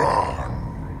run.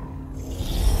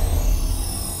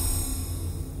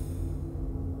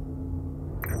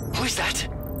 Who is that?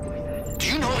 Do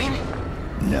you know him?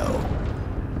 No.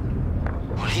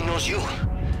 Well, he knows you.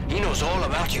 He knows all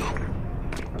about you.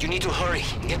 You need to hurry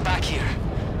and get back here.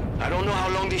 I don't know how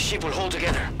long this ship will hold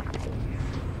together.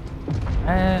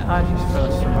 I just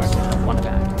feel somewhere to want to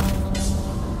go.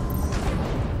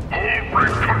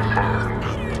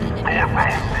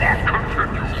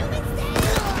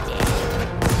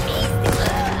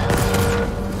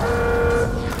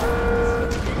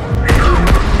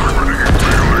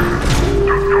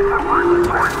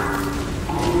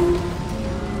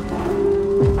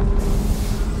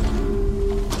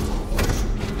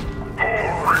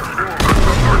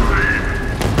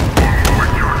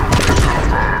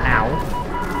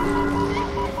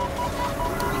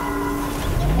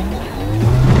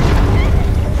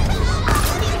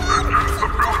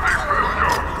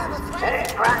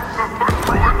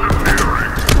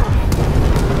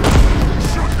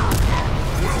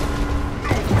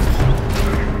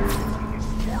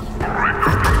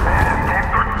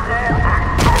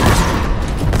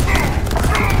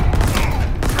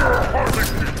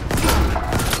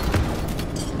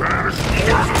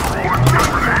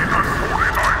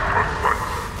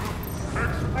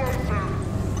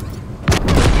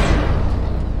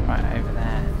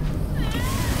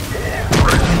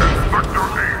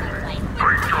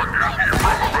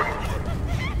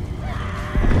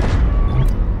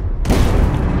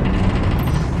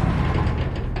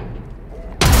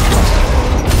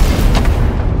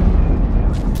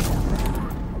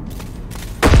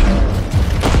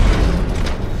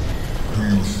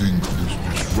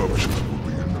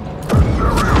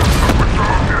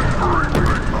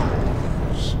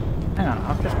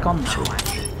 gone that way.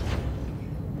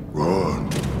 Run,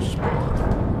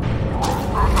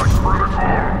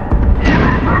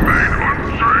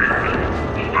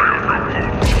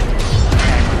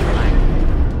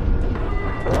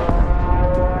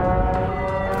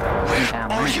 Where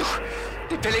are you?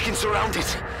 The Pelican's surrounded.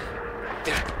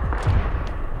 They're...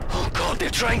 Oh God, they're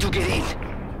trying to get in.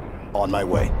 On my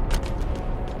way.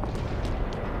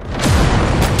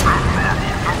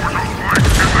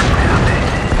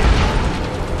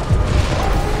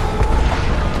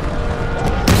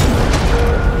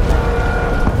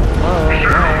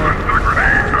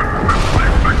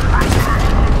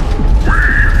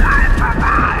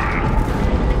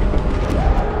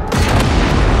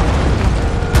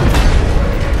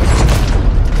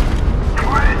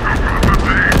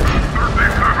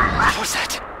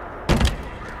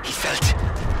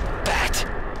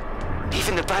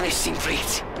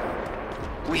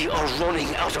 We are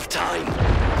running out of time.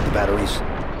 The batteries?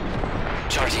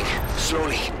 Charging.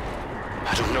 Slowly.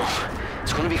 I don't know.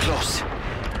 It's gonna be close.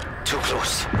 Too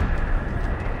close.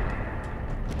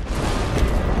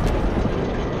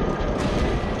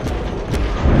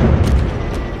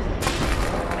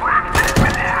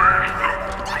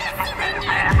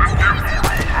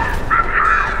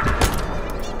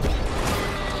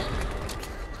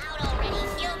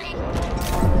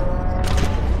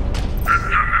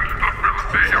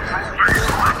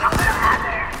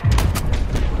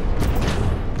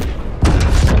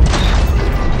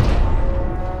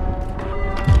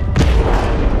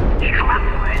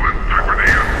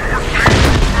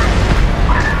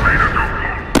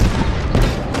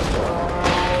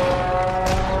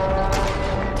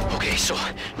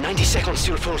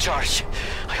 Still full charge.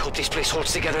 I hope this place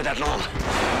holds together that long.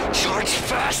 Charge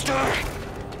faster!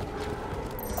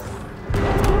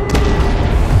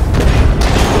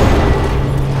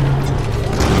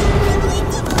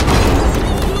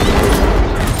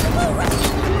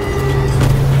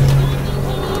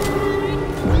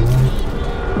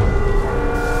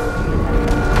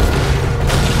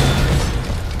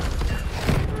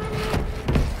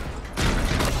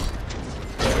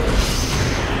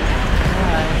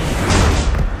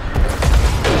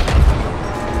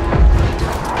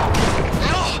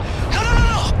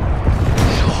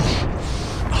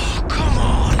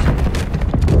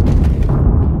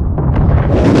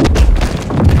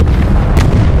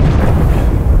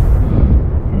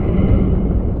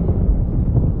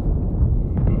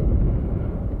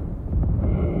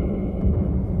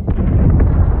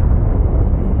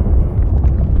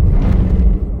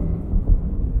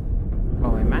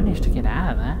 To get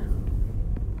out of there.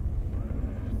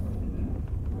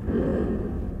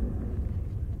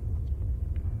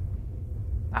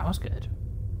 That was good.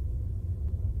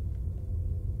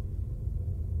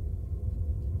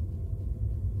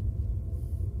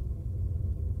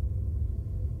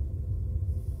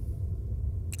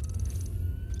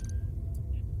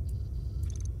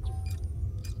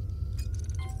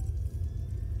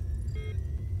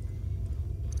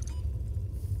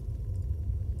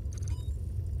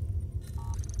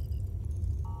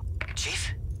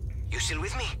 Chief? You still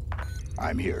with me?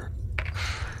 I'm here.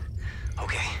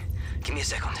 Okay. Give me a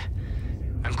second.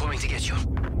 I'm coming to get you.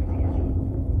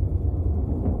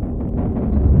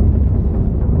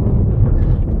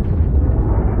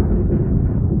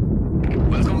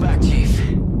 Welcome back, Chief.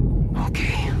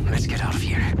 Okay, let's get out of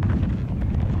here.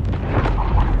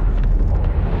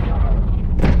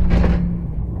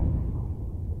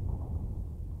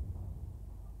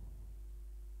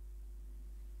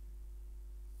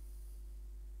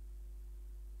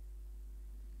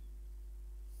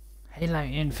 Halo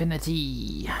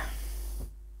Infinity.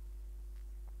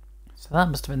 So that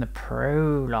must have been the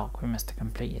prologue we must have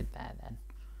completed there then.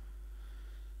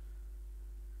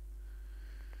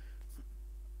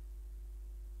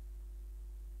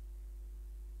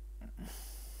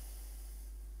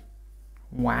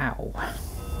 Wow.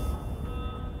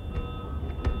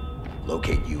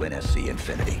 Locate UNSC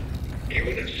Infinity.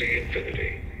 UNSC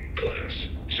Infinity. Class,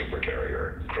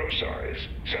 Supercarrier. Crew size,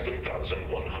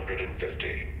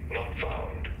 7,150. Not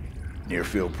found. Near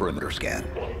field perimeter scan.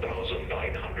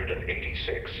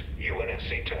 1,986.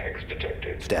 UNSC tags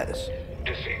detected. Status.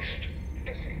 Deceased.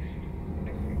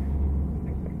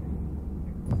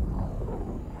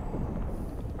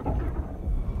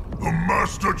 The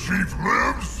Master Chief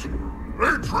lives?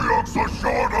 Atriox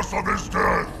assured us of his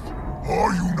death.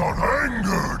 Are you not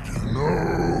angered?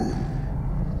 No.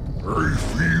 I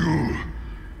feel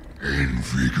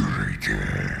invigorated.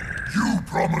 You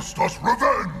promised us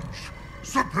revenge,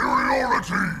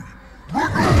 superiority,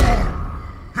 renewal.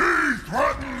 He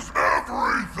threatens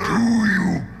everything. Do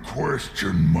you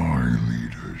question my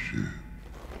leadership?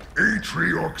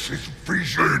 Atriox is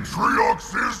vision.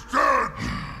 Atriox is dead!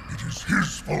 It is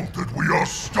his fault that we are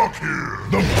stuck here.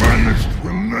 The Banished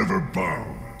will never bow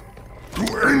to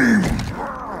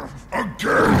anyone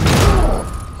again.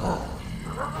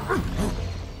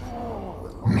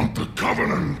 Not the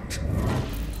Covenant.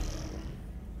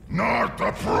 Not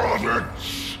the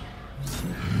Prophets.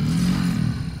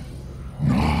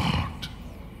 Not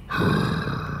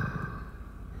her.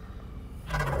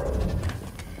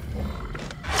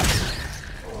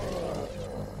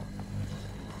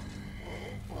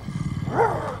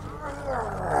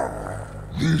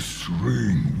 This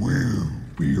ring will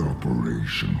be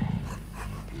operational.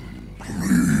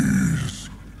 Please.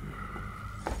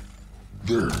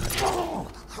 There.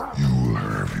 You will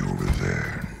have your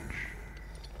revenge.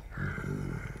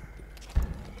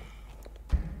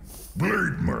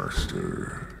 Blade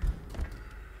Master.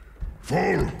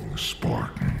 Follow the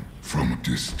Spartan from a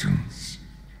distance.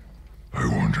 I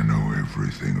want to know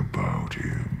everything about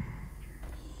him.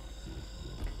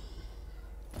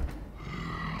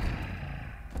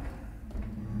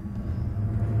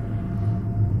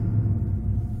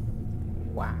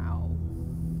 Wow.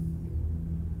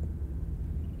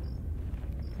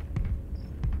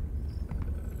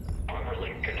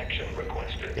 Armorlink connection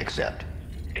requested. Accept.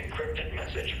 Encrypted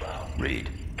message found. Read.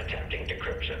 Attempting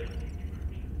decryption.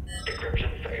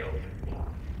 Decryption failed.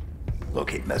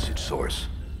 Locate message source.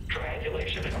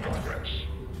 Triangulation in progress.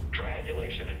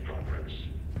 Triangulation in progress.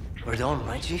 We're done,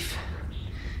 right, Chief?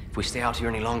 If we stay out here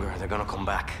any longer, they're gonna come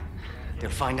back. They'll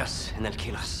find us, and they'll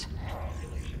kill us.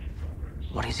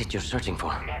 What is it you're searching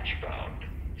for? Match found.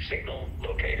 Signal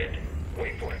located.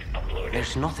 Waypoint uploaded.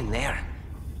 There's nothing there.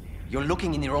 You're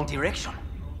looking in the wrong direction.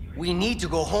 We need to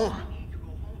go home.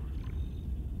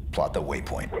 Plot the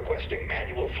waypoint. Requesting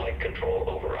manual flight control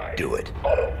override. Do it.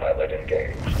 Autopilot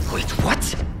engaged. Wait,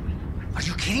 what? Are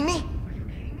you kidding me?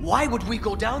 Why would we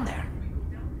go down there?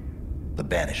 The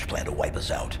Banished plan to wipe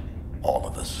us out. All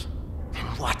of us. And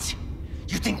what?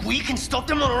 You think we can stop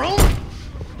them on our own?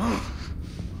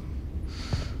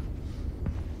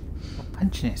 Well,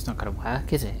 punching it's not gonna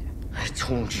work, is it? I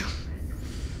told you.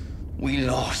 We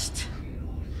lost.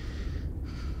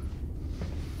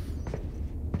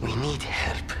 We need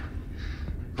help,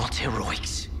 not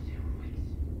heroics.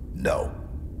 No.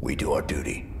 We do our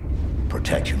duty.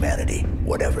 Protect humanity,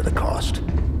 whatever the cost.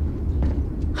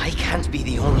 I can't be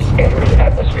the only... Entering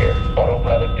atmosphere.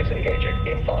 Autopilot disengaging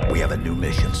in 5. We have a new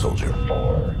mission, soldier.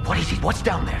 4. What is it? What's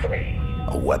down there? 3.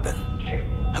 A weapon. 2.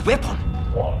 A weapon?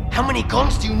 1. How many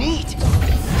guns do you need?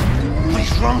 What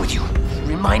is wrong with you?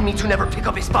 Remind me to never pick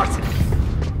up a Spartan.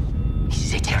 This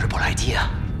is a terrible idea.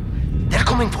 They're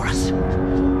coming for us.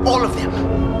 All of them.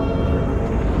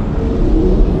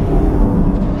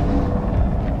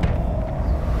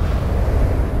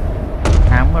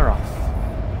 And we're off.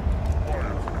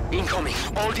 Incoming,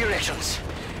 all directions.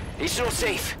 It's not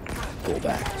safe. Pull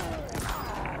back.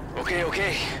 Okay,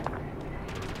 okay.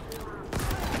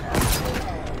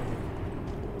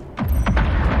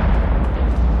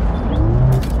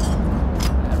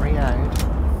 Reload.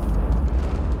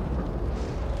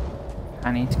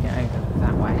 I need to get over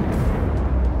that way.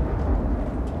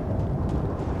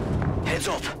 Heads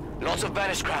up. Lots of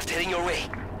Banished craft heading your way.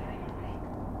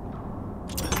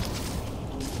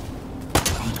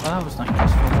 Well, that was not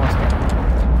useful, was it?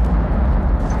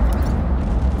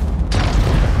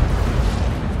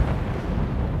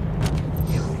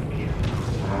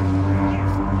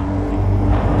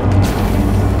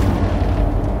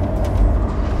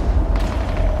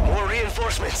 More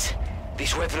reinforcements.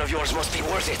 This weapon of yours must be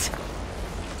worth it.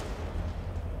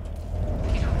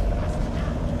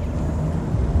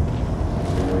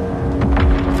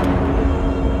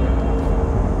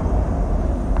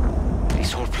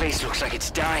 Place looks like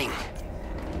it's dying.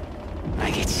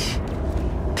 Like it's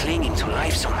clinging to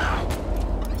life somehow.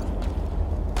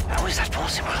 How is that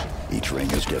possible? Each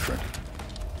ring is different.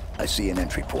 I see an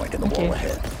entry point in the wall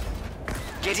ahead.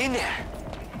 Get in there.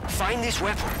 Find this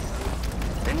weapon.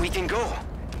 Then we can go.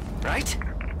 Right?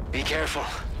 Be careful.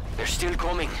 They're still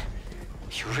coming.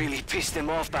 You really pissed them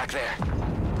off back there.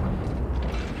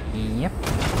 Yep.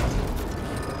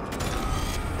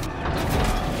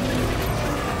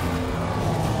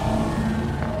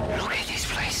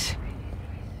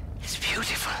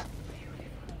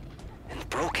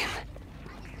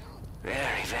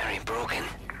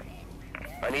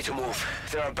 I need to move.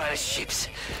 There are Banished ships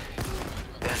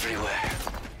everywhere.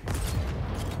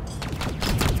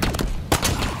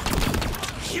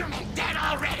 You're dead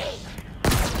already!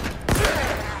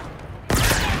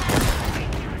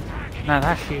 No,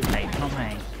 that's you, mate, not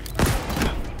me.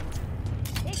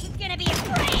 This is gonna be a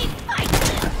brave fight!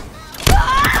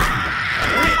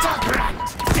 We're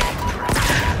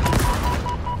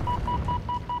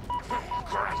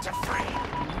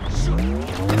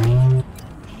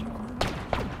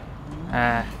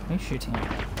shooting at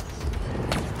me.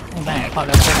 Oh man, quite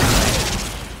a little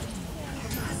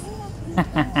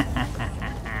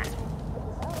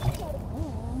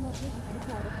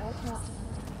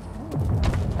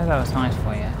Oh, that was nice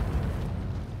for you.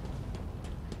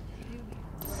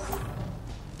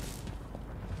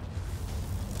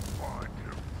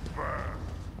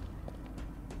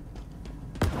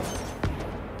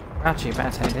 Actually, you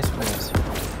better take this with us.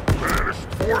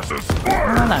 Oh,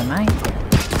 hello, mate.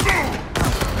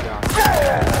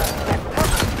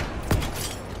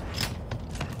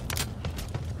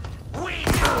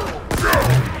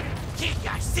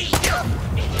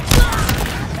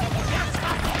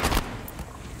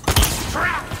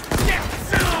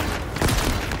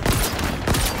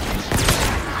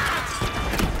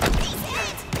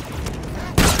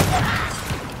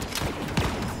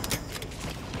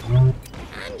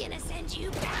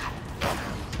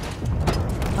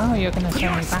 Oh, you're gonna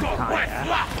send me back, are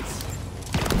you?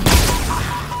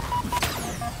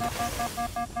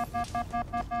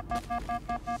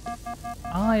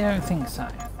 I don't think so.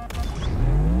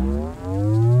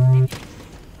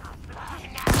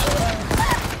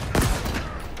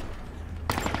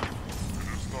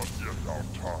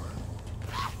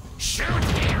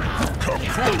 Come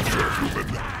closer, human.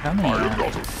 I am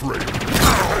not afraid.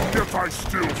 And yet I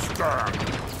still stand.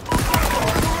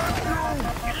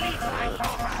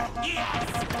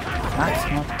 That's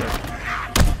not good.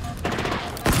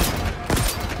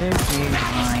 Did you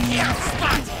mind?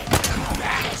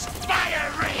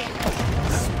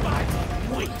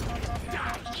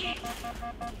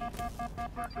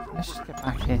 Let's just get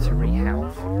back here to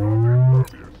re-health.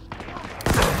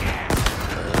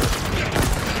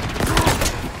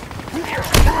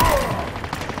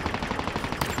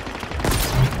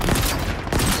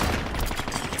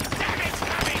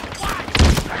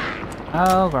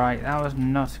 Oh right, that was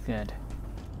not good.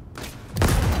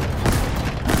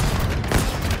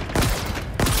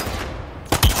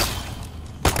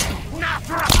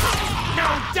 No,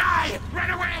 die!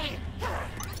 Run away!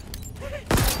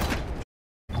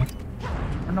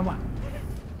 Run away.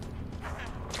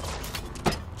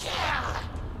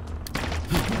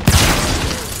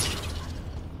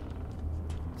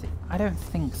 See, I don't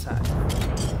think so.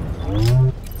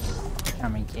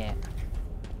 Can we get?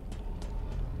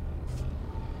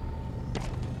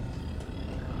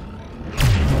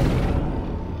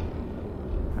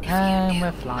 And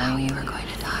we're flying. You were going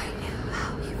to die.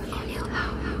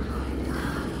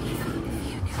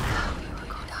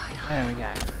 There we go.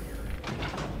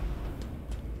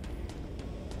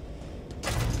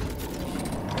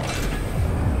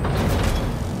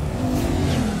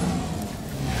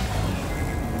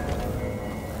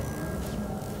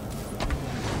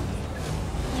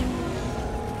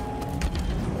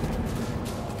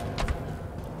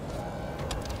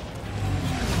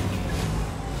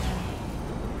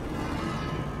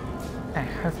 Okay,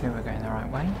 hopefully we're going the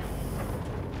right way.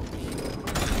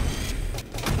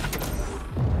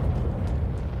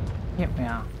 Yep, we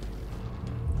are.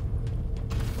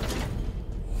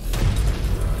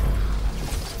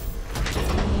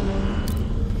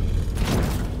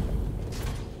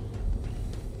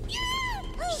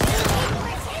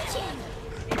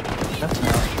 That's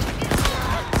not.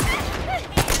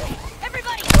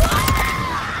 Everybody!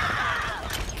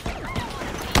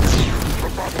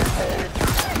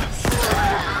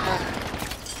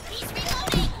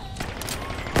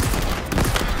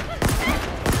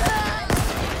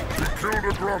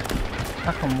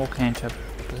 Like I'm walking into a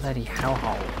bloody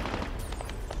hellhole.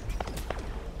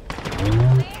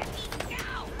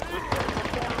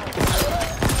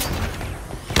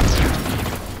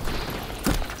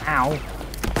 Ow.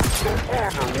 The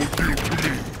honor will yield to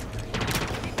me.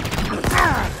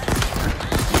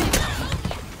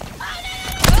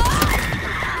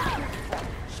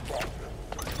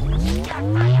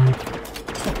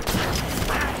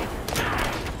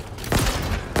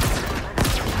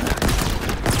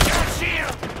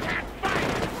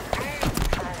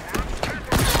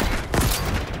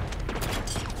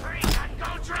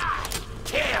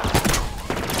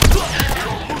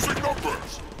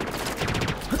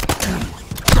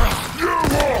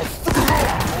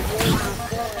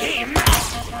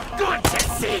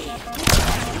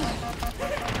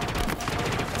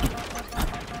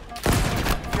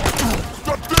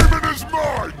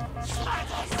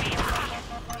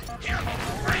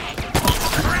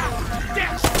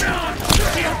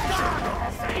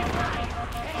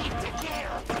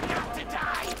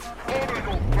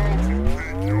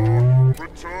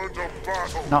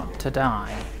 Not to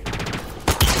die.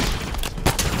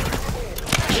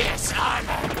 Yes,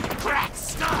 armor! Crack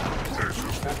skull!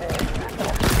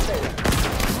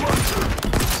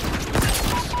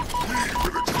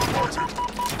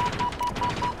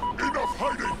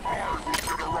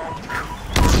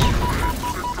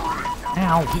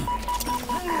 Ow!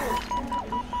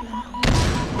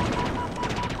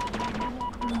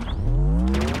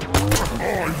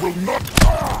 I will not.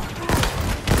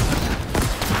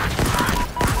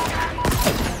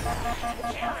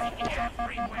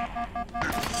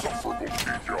 Insufferable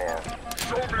TR.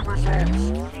 Show me results.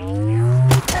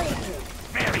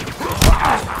 Very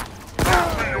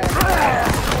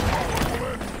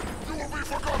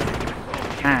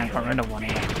Ah, got rid of one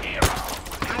here.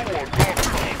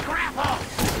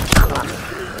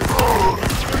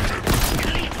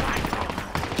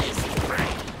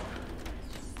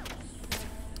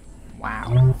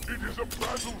 Wow. It is a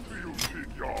battlefield,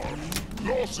 TR.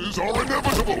 Losses are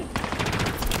inevitable.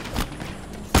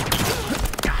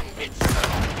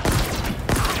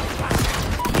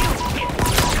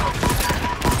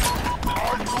 I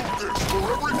do this for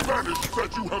every banished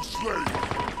that you have slain.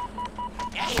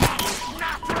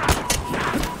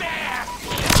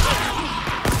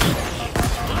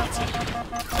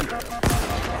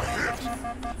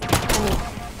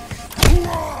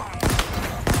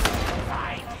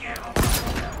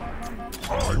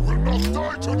 I will not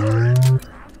die today!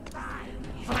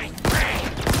 I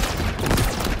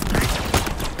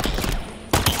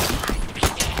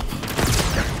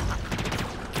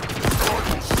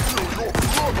will spill your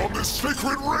blood on this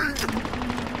sacred ring!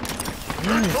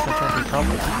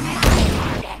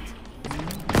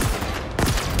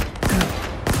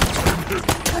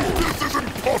 This is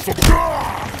impossible!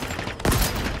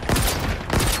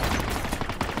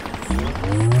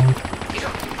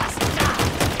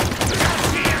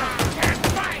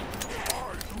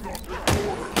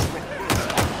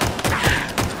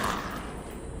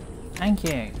 Thank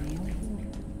you.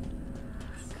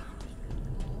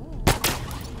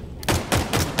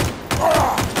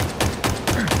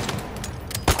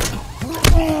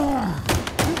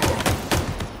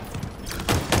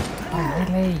 Oh,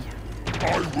 really? I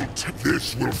will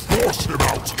this will force him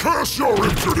out! Curse your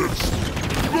impudence!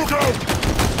 Look out!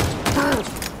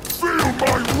 Feel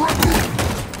my rebel!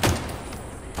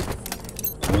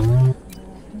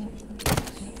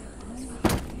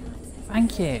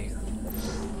 Thank you.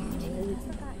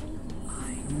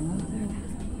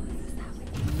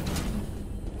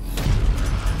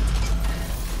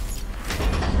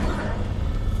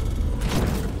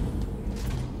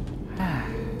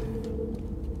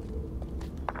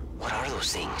 What are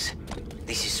those things?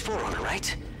 This is Forerunner,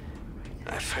 right?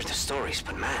 I've heard the stories,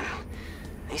 but man,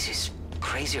 this is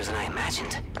crazier than I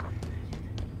imagined.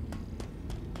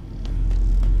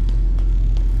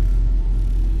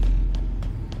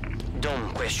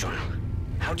 Dumb question.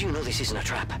 How do you know this isn't a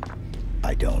trap?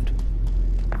 I don't.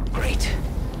 Great.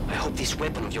 I hope this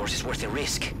weapon of yours is worth the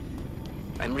risk.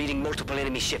 I'm reading multiple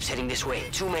enemy ships heading this way.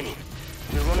 Too many.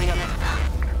 We're running out of...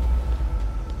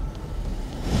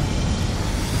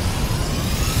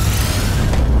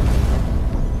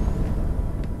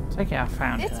 Take it, I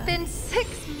found It's her. been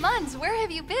 6 months. Where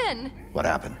have you been? What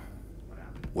happened?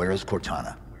 Where is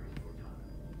Cortana?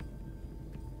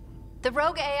 The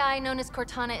rogue AI known as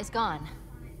Cortana is gone.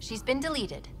 She's been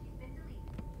deleted.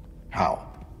 How?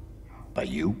 By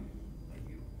you?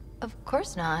 Of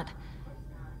course not.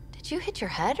 Did you hit your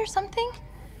head or something?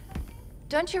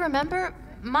 Don't you remember?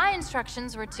 My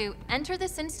instructions were to enter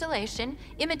this installation,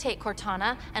 imitate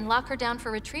Cortana, and lock her down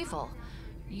for retrieval.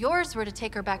 Yours were to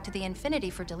take her back to the Infinity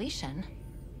for deletion.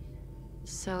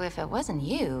 So if it wasn't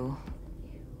you...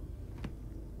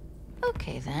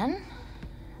 Okay then.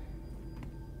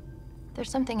 There's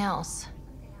something else.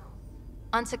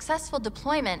 On successful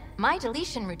deployment, my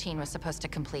deletion routine was supposed to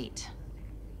complete.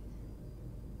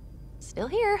 Still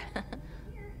here.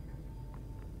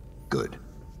 Good.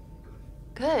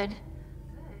 Good.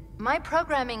 My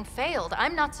programming failed.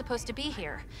 I'm not supposed to be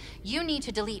here. You need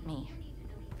to delete me.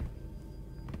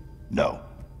 No.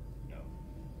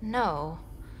 No.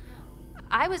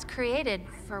 I was created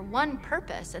for one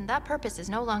purpose, and that purpose is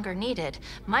no longer needed.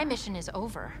 My mission is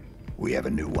over. We have a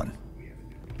new one.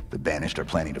 The Banished are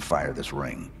planning to fire this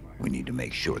ring. We need to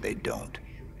make sure they don't.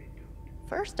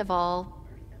 First of all,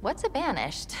 what's a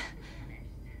Banished?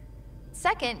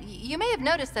 Second, you may have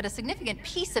noticed that a significant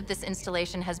piece of this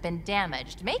installation has been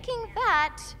damaged, making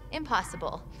that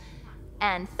impossible.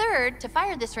 And third, to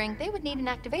fire this ring, they would need an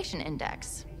activation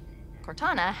index.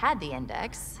 Cortana had the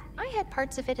index. I had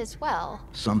parts of it as well.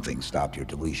 Something stopped your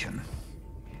deletion.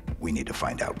 We need to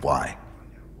find out why.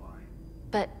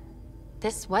 But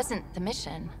this wasn't the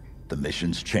mission. The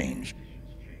missions changed.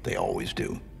 They always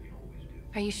do.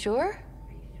 Are you sure?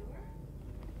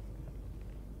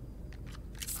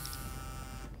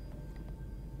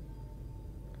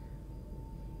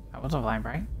 That was a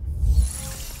vibrate.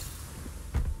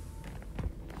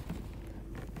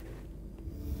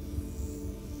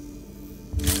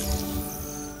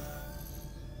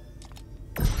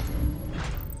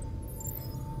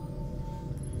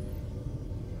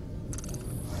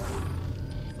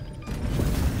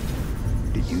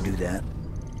 that?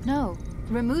 No,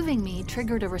 removing me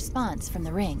triggered a response from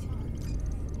the ring.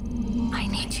 I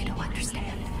need you to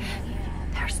understand.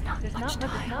 There's not much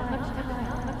time.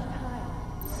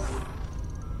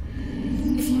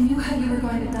 If you knew how you were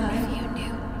going to die. If you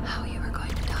knew how you were going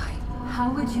to die. How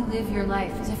would you live your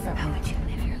life differently? How would you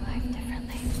live your life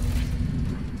differently?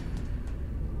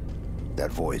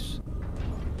 That voice.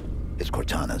 It's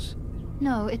Cortana's.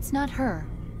 No, it's not her.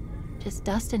 Just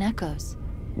dust and echoes.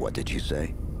 What did you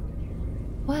say?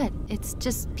 What? It's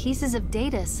just pieces of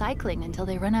data cycling until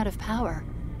they run out of power.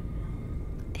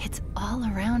 It's all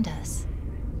around us.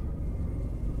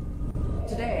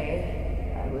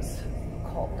 Today, I was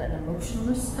called an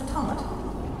emotionless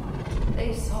automaton.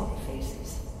 They saw the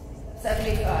faces.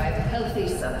 75 healthy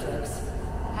subjects,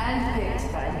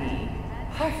 handpicked by me,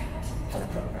 perfect for the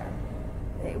program.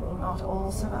 They will not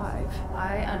all survive.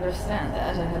 I understand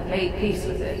that and have made peace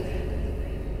with it.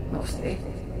 Mostly.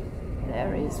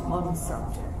 There is one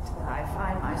subject that I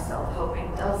find myself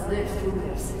hoping does live through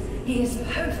this. He is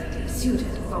perfectly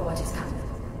suited for what is coming.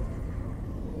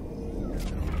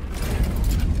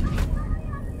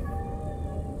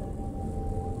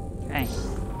 Okay.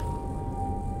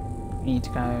 We need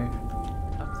to go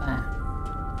up there.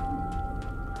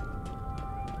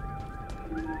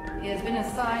 He has been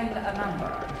assigned a number.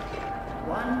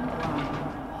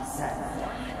 117.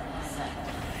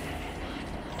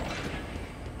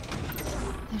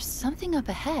 There's something up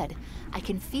ahead. I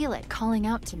can feel it calling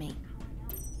out to me.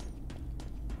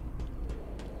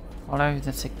 Follow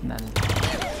the signal.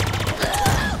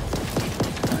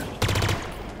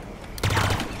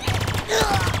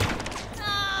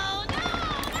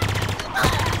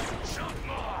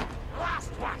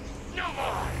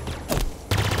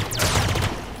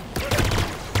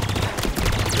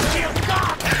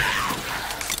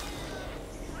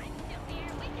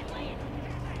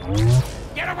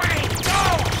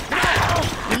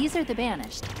 These are the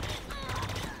banished.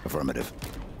 Affirmative.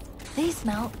 They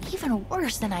smell even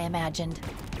worse than I imagined.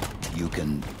 You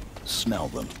can smell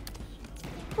them.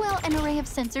 Well, an array of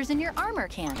sensors in your armor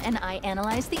can, and I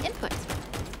analyze the input.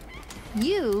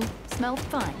 You smell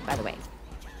fine, by the way.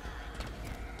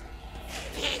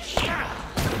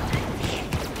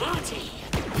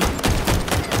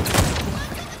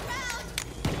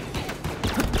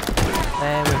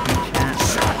 There with me, chat.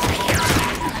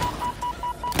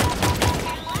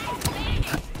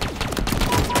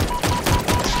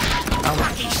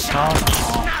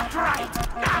 Not right!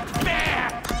 Not fair!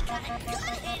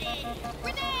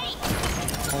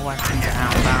 All weapons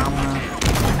out of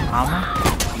armor.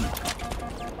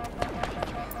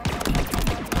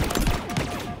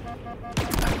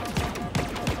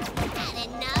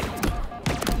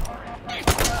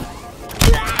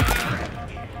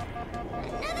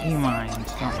 You mind?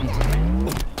 Not me.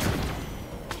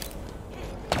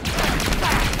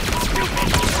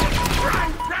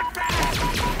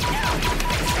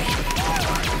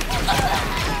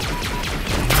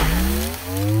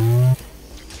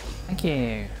 Thank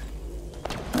you.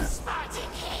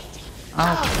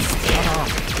 Oh.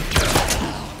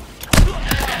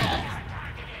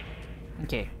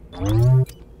 Thank you.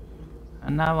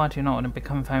 And now I do not want to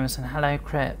become famous and hello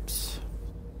Crips.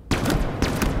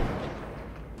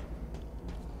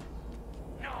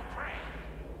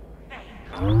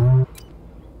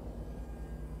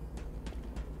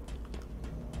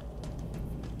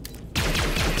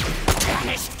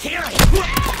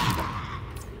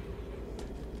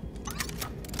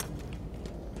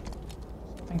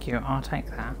 Thank you, I'll take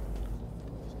that.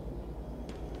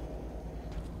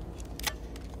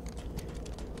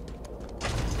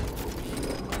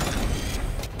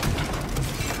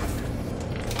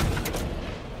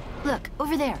 Look,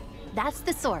 over there. That's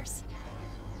the source.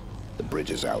 The bridge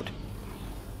is out.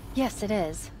 Yes, it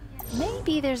is.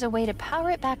 Maybe there's a way to power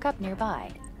it back up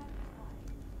nearby.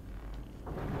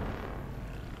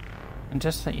 And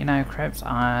just so you know, Crips,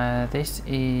 this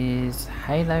is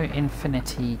Halo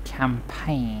Infinity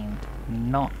campaign,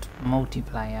 not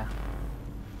multiplayer.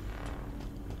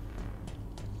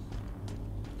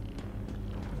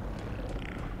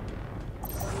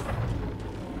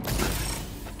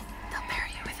 They'll pair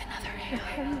you with another AI. They'll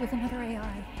pair you with another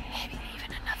AI. Maybe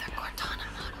even another Cortana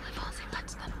model if Halsey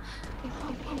lets them.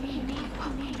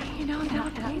 You know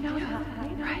that,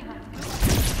 right?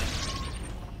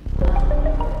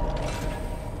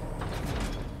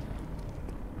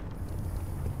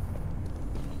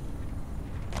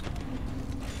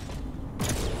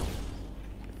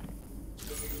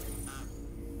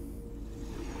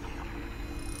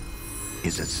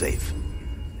 Is it safe?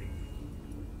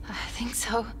 I think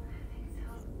so.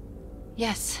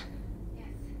 Yes.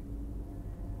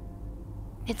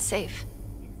 It's safe.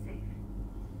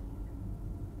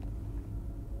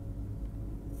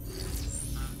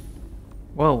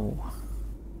 Whoa.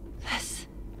 This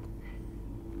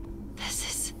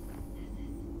is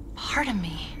part of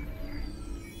me.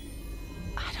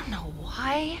 I don't know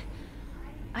why.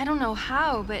 I don't know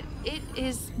how, but it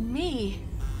is me.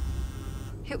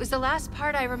 It was the last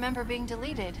part I remember being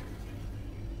deleted.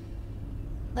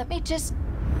 Let me just...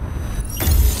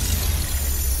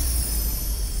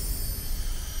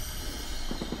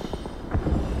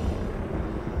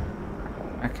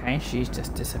 Okay, she's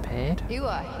just disappeared. You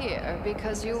are here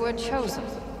because you were chosen.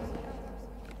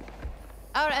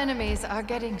 Our enemies are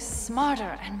getting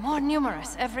smarter and more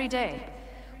numerous every day.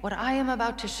 What I am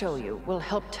about to show you will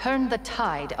help turn the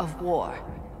tide of war.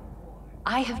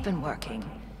 I have been working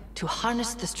to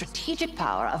harness the strategic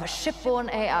power of a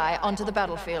shipborne AI onto the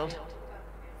battlefield.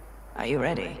 Are you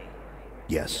ready?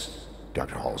 Yes,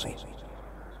 Dr. Halsey.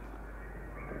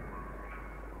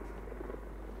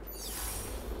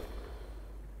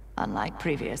 Unlike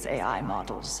previous AI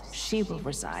models, she will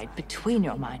reside between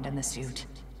your mind and the suit,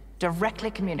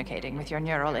 directly communicating with your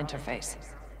neural interface.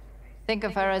 Think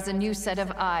of her as a new set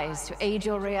of eyes to aid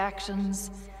your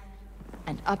reactions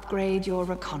and upgrade your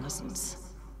reconnaissance.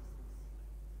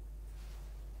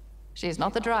 She's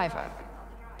not the driver,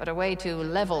 but a way to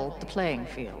level the playing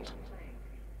field.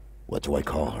 What do I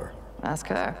call her? Ask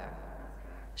her.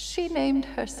 She named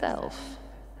herself.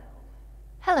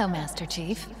 Hello, Master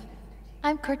Chief.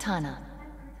 I'm Cortana.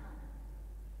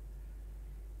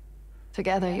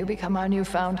 Together you become our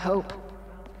newfound hope.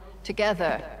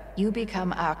 Together, you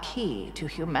become our key to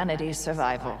humanity's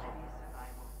survival.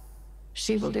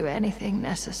 She will do anything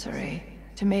necessary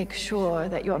to make sure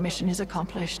that your mission is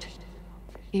accomplished,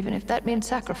 even if that means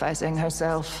sacrificing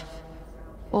herself,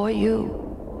 or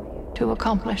you, to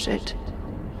accomplish it.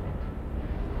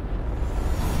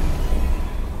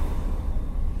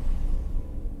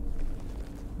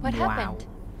 What happened?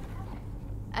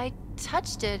 I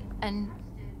touched it and...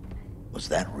 Was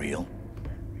that real?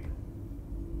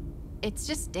 It's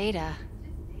just data.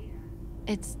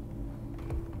 It's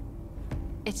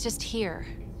just here.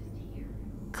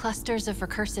 Clusters of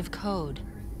recursive code.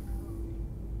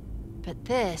 But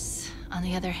this, on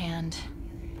the other hand,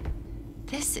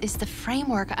 this is the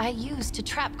framework I used to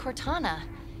trap Cortana.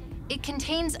 It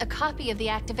contains a copy of the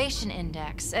activation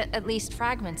index, at least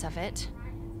fragments of it.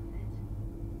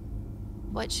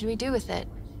 What should we do with it?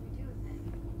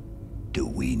 Do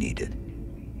we need it?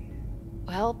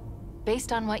 Well,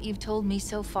 based on what you've told me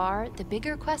so far, the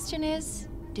bigger question is,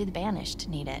 do the Banished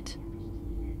need it?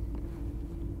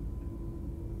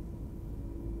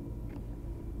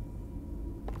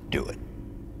 Do it.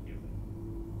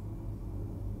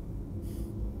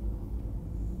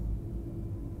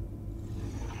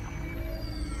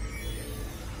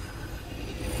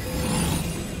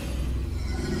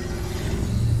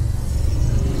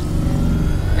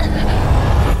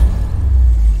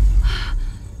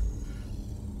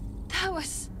 That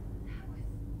was...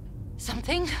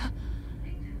 something?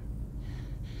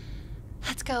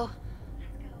 Let's go.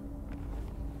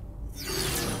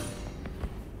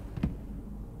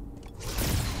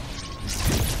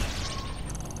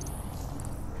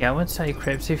 Yeah, I would say,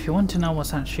 Cribs, if you want to know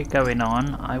what's actually going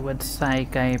on, I would say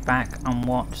go back and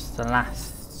watch the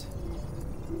last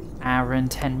hour and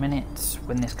 10 minutes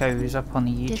when this goes up on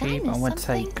the YouTube. I would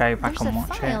say go back and watch it.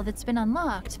 There's a file that's been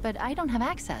unlocked, but I don't have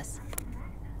access.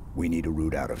 We need a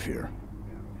route out of here.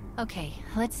 Okay,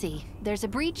 let's see. There's a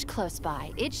breach close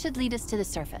by. It should lead us to the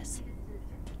surface.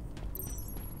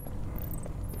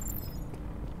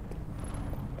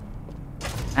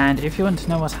 And if you want to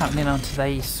know what's happening on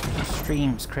today's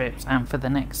stream scripts and for the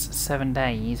next 7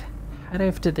 days, head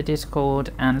over to the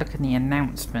Discord and look in the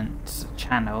announcements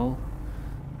channel.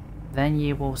 Then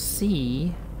you will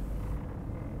see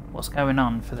what's going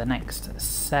on for the next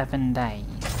 7 days.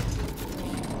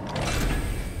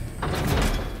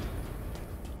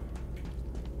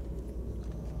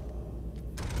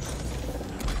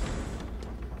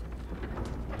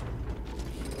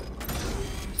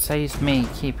 Saves me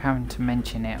keep having to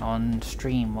mention it on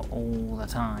stream all the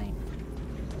time.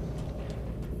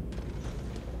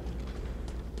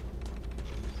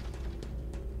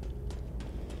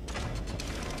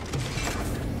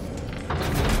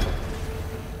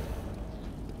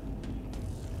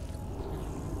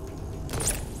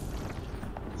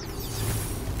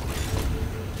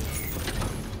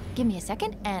 Give me a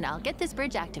second and I'll get this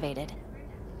bridge activated.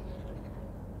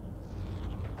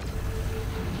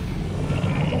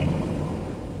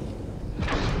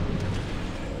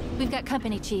 We've got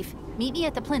company, Chief. Meet me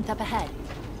at the plinth up ahead.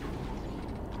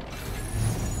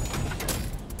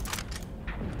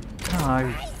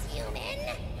 No.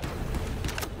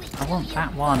 I want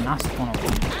that one. That's the one I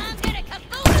want.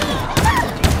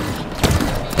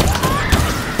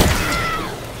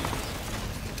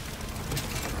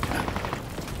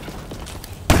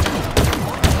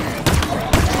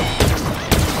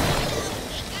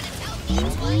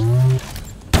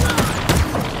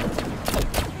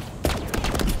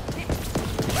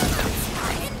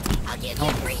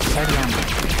 steady ammo.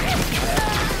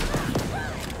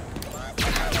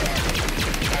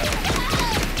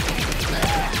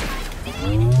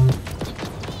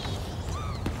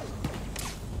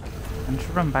 I'm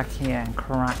just run back here and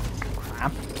crap.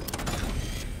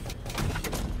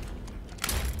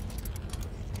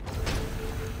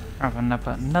 Grab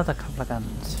another couple of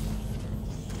guns.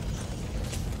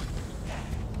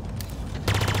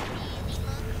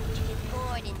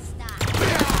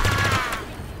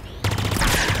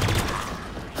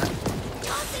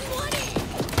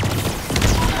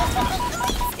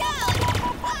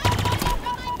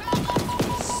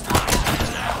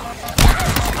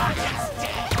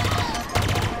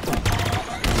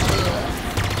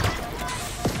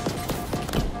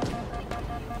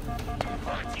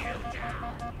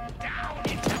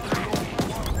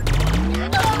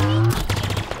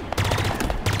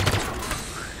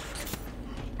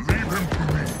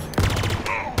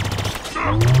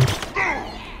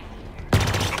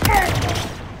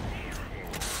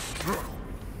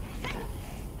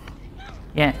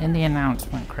 Yeah, in the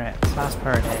announcement, Chris. That's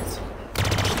where it is.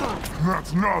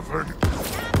 That's nothing.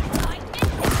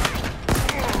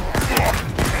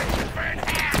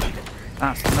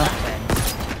 That's nothing.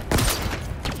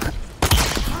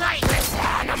 Lightless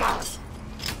animals!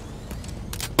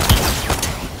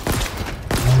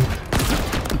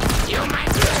 You might...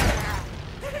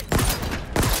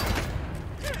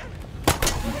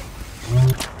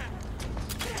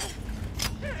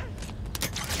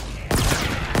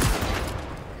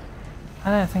 I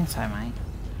don't think so, mate.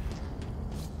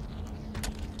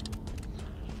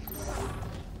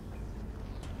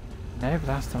 No, but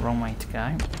that's the wrong way to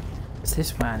go. It's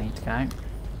this way I need to go.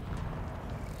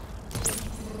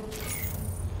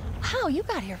 Wow, you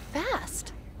got here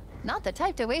fast. Not the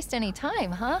type to waste any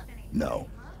time, huh? No.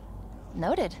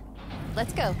 Noted.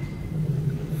 Let's go.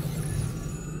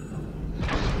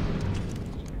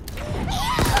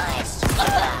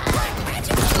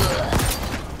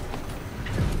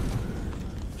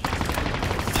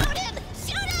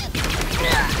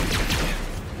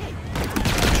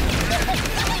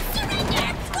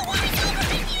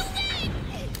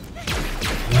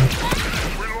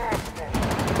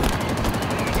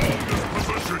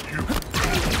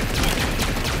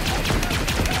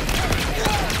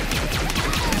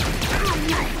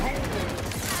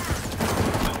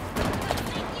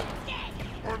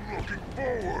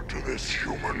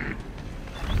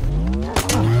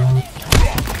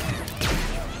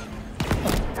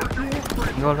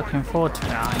 You're looking forward to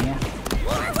it, aren't you?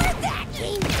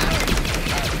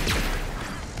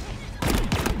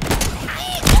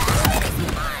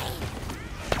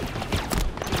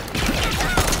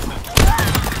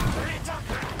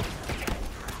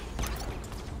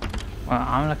 Well,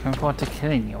 I'm looking forward to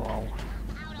killing you all.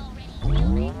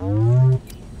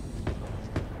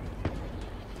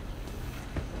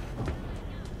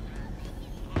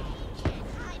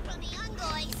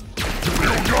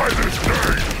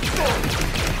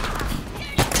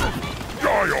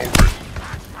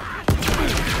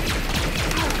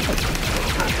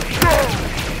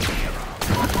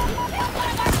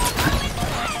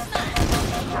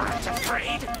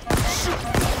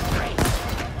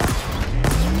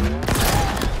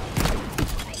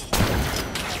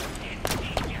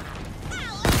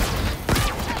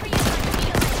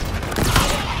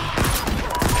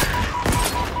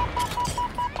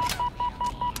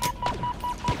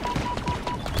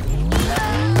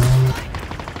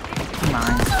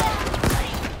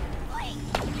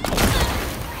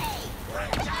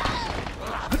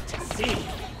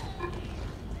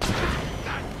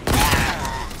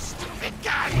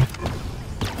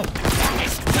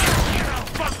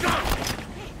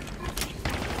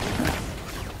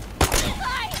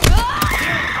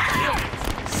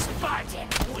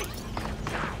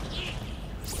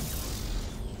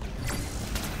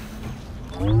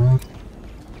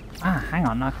 Ah, hang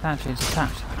on, I can actually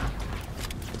detach that.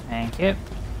 Thank you.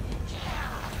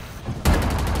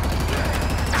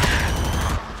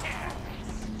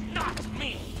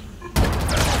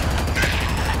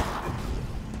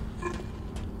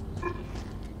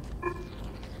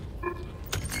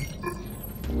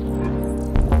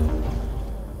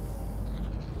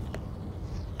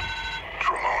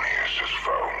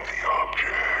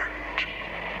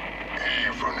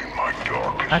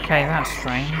 Okay, that's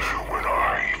strange. When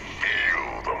I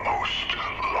feel the most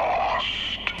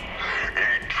lost,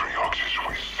 Atriox's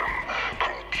wisdom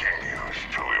continues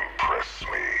to impress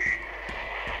me.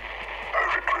 I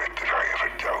regret that I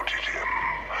ever doubted him.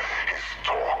 His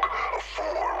talk of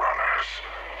forerunners,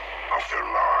 of their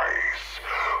lies,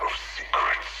 of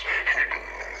secrets hidden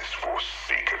in this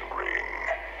forsaken ring.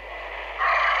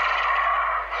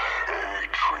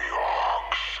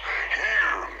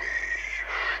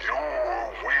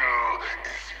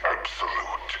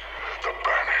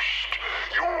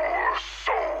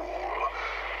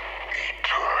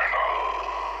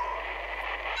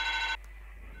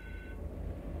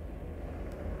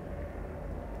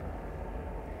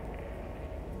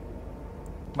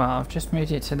 Well, I've just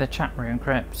moved it to the chat room,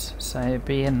 Crips, so it'd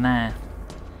be in there.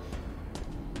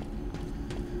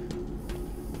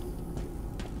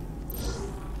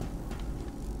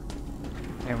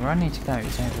 Okay, where I need to go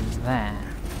is over there.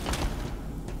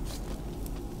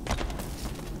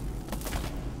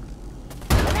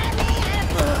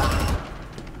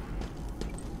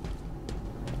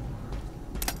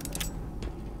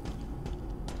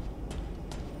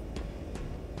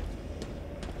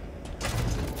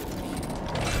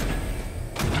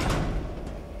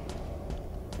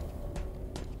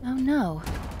 Oh no.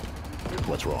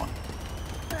 What's wrong?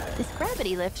 This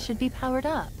gravity lift should be powered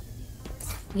up.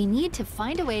 We need to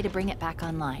find a way to bring it back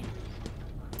online.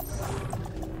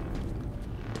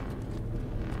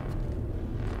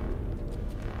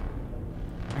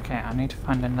 Okay, I need to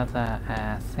find another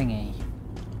thingy.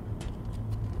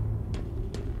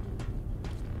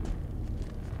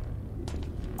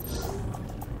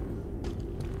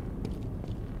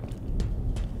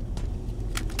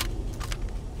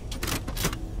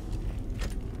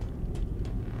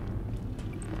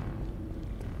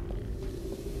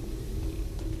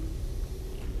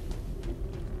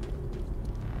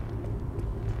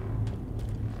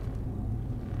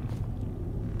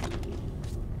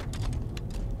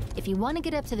 If you want to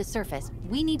get up to the surface,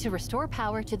 we need to restore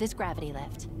power to this gravity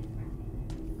lift.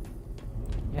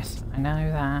 Yes, I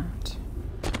know that.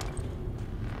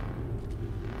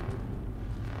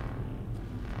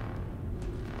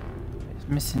 It's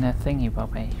missing a thingy,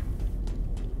 Bobby.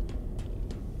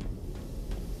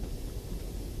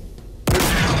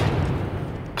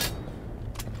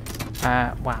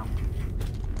 Wow.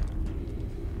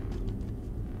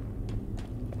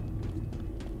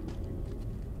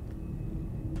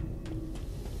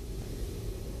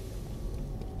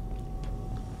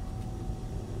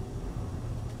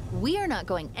 We are not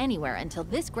going anywhere until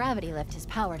this gravity lift is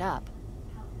powered up.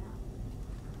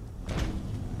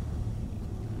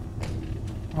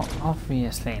 Well,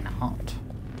 obviously not.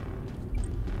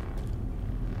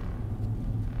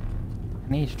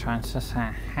 I need to try and suss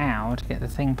out how to get the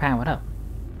thing powered up.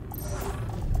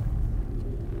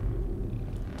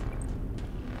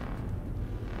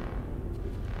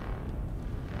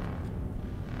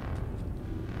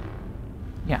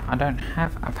 Yeah, I don't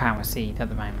have a power seed at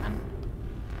the moment.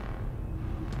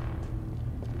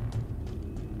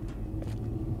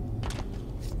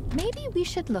 Maybe we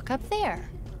should look up there.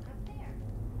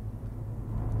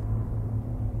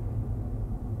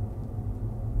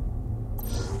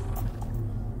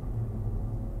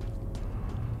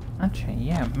 Actually,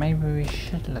 yeah, maybe we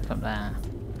should look up there.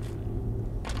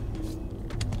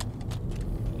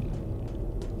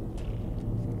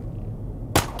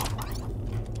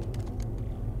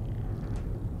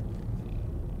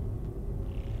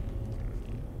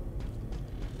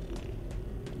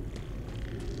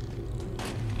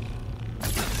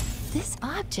 This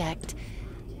object,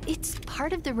 it's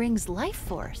part of the ring's life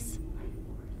force.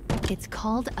 It's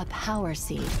called a power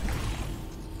seed.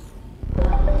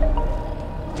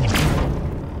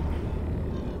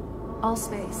 All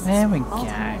space. There we All go.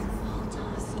 time.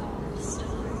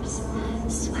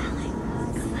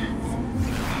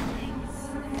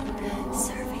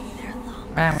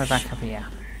 And we're back up here.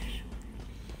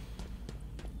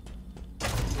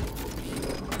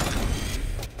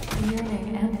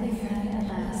 Yearning amply fed at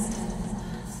last.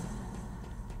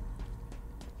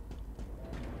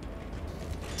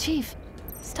 Chief,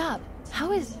 stop.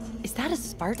 How is that a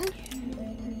Spartan?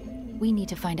 We need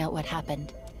to find out what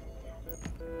happened.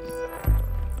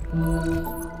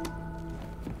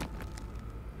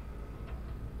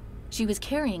 She was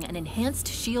carrying an enhanced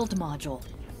shield module.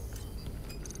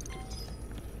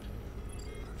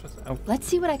 Let's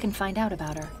see what I can find out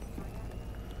about her.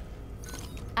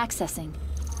 Accessing.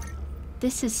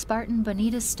 This is Spartan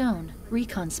Bonita Stone,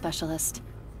 recon specialist.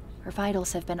 Her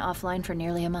vitals have been offline for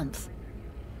nearly a month.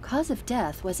 Cause of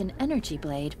death was an energy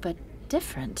blade, but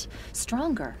different,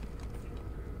 stronger.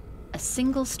 A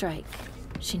single strike.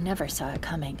 She never saw it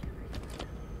coming.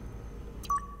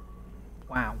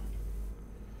 Wow.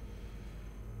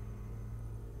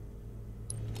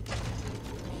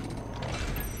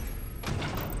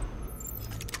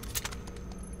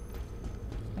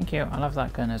 Thank you, I love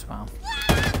that gun as well.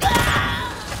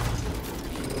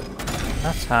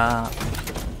 That's up.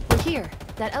 We're here.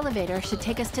 That elevator should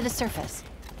take us to the surface.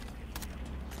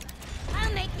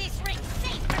 I'll make this ring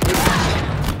safe.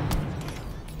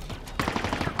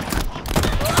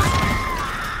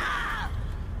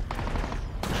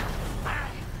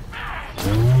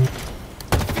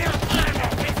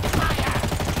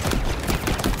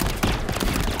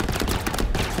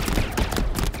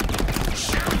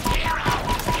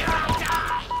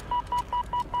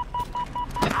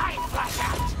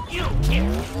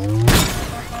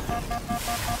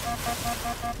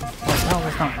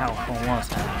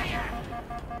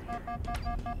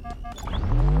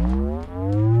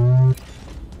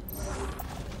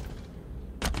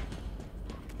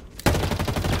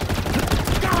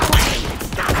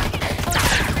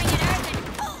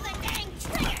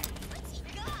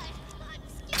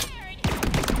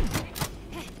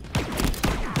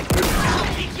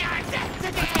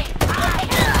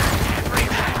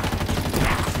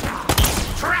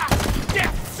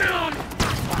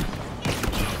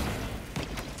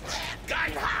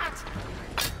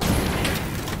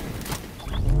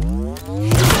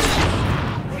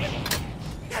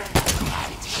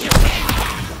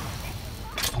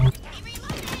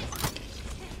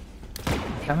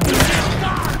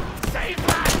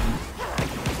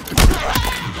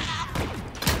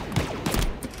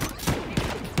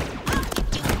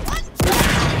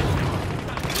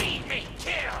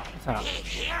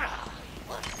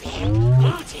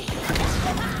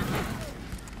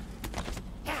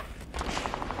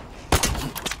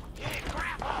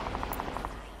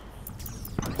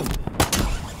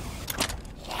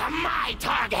 My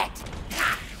target!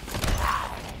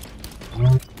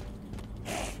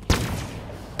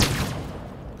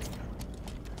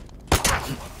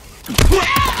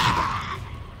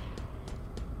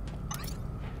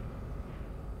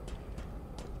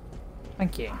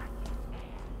 Thank you.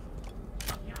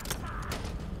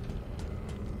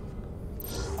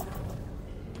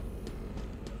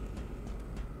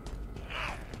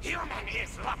 Human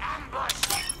is ambush!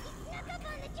 Snuck up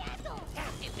on the jackal!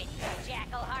 Stupid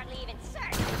jackal hardly even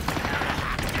searched!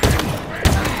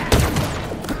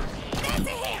 That's a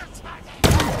hit!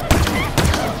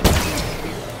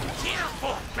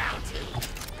 Careful, bounty!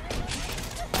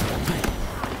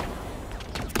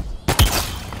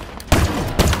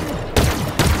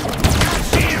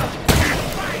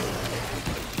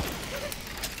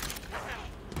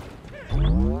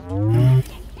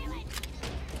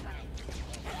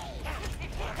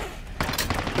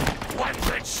 One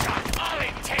good shot, all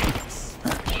it takes!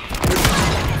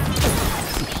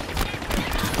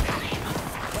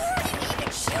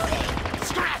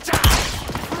 Scratch out!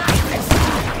 Light this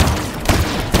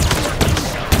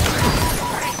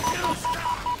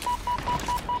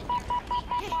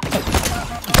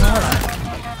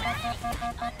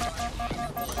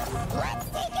Let's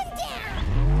take him down!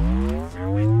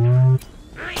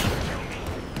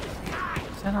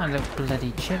 Sound like little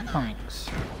bloody chipmunks.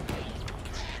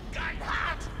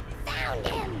 Found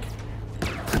him!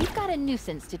 We've got a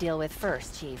nuisance to deal with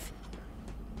first, Chief.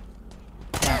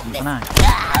 Yeah, I know.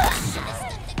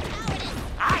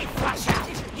 I flush out,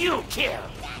 you kill!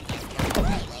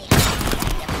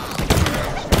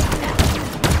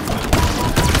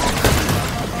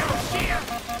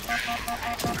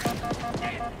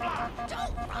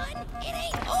 Don't run! It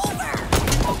ain't over!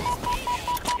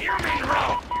 Human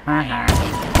rope!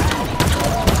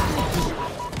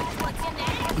 What's in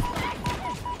there?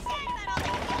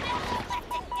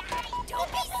 Don't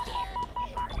be scared!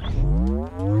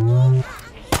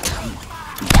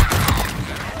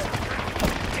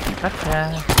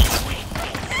 Gotcha.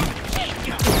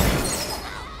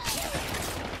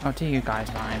 Oh, do you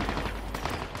guys mind?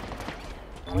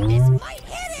 This might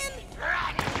hit him!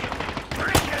 Run!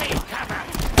 Really cover!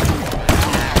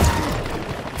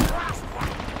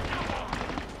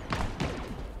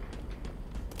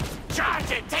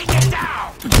 Charge it! Take it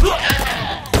down!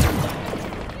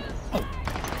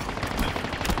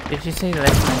 Did you see the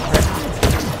next one?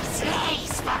 Hey,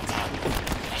 spotted!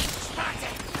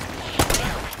 Spotted!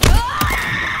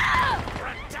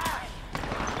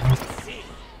 See.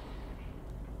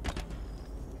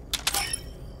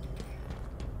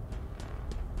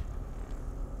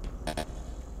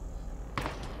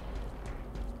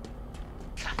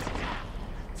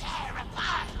 Tear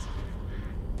apart!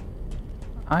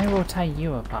 I will tear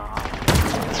you apart.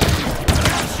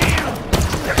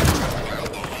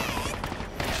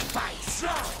 Fight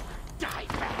slow, die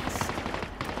fast.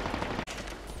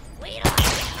 Wait till I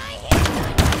get my hands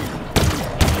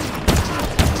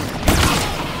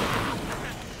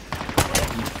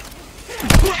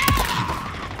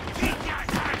Keep your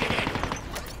targeted.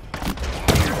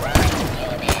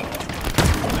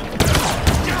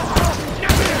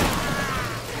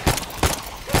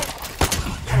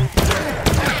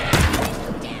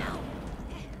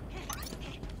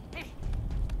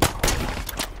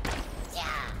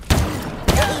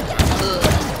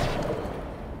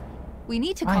 We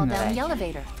need to call down Finally. the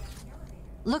elevator.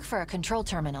 Look for a control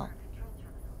terminal.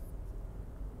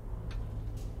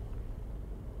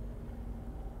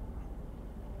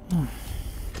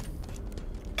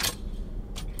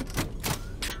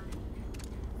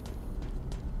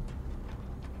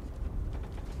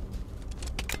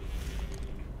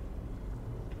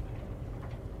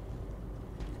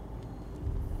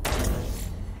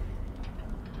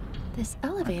 This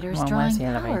elevator's Well, drawing where's the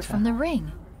power elevator? from the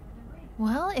ring.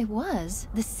 Well, it was.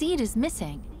 The seed is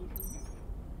missing.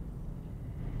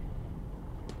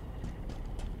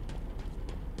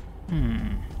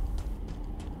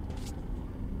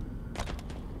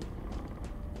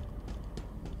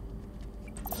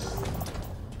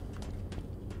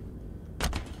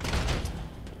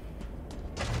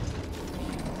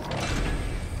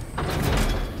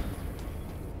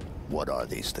 What are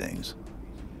these things?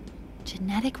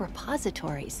 Genetic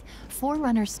repositories.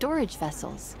 Forerunner storage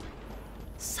vessels.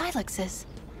 Silexes.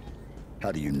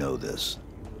 How do you know this?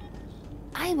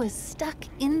 I was stuck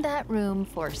in that room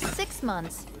for 6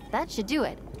 months. That should do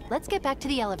it. Let's get back to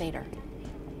the elevator.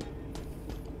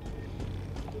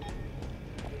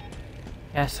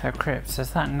 Yes, so Crips,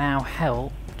 has that now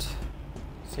helped?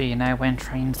 So you know when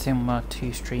Train Sim World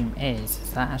 2 stream is?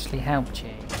 Has that actually helped you?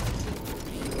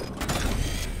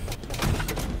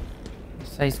 It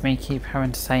saves me keep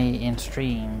having to say it in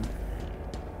stream.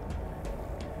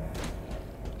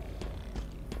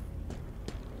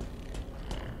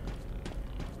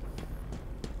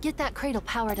 Get that cradle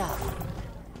powered up.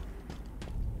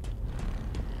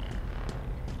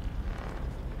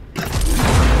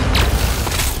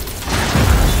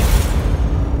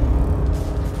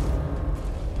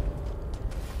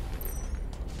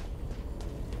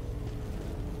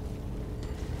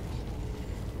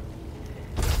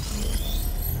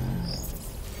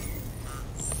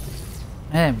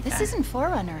 This isn't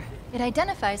Forerunner. It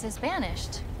identifies as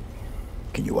banished.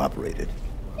 Can you operate it?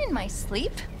 In my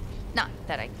sleep? Not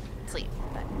that I sleep,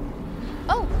 but...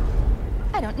 Oh!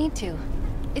 I don't need to.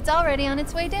 It's already on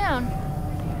its way down.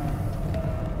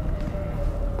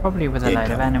 Probably with a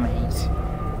load of enemies.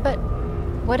 But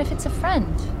what if it's a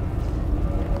friend?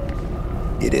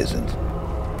 It isn't.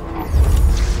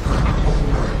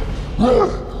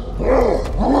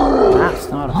 That's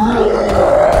not a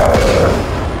friend.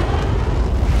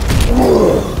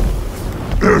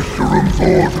 Escherum's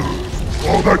orders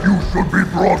are that you should be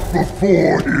brought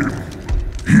before him.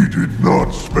 He did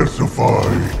not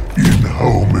specify in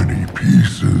how many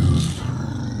pieces.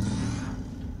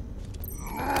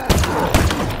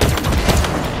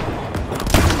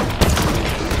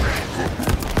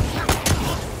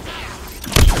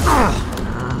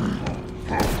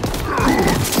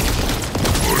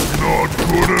 But not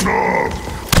good enough.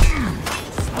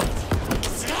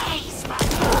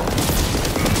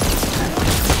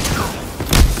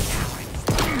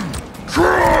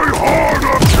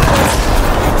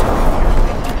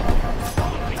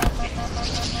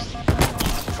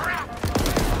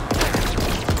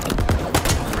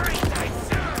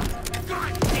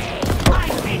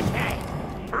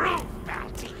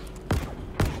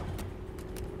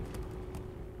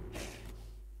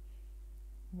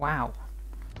 Wow.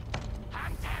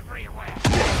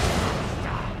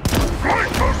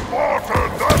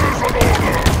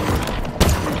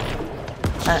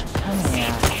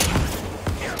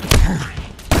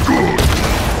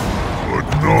 But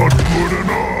not good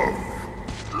enough.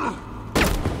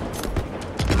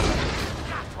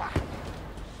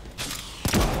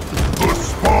 The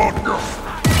Spartan.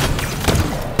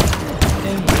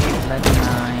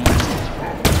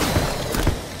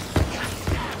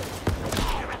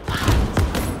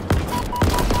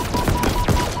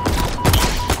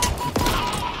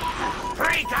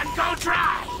 Free gun, go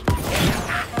try!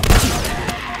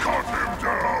 Cut him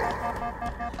down.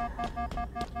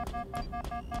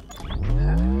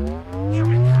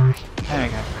 There we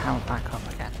go, power back up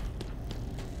again.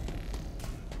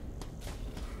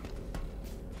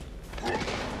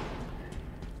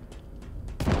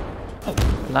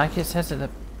 Like it says at the...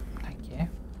 Thank you.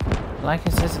 Like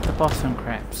it says at the bottom,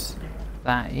 Crips,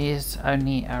 that is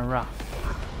only a rough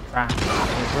draft.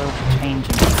 It will be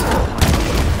changing at some point.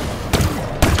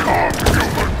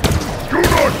 Do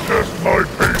not test my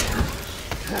patience.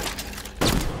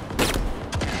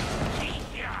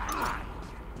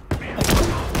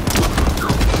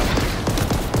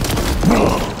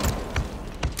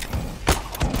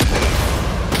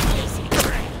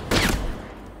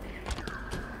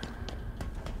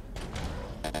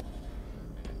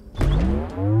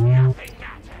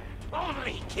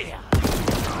 Only kill!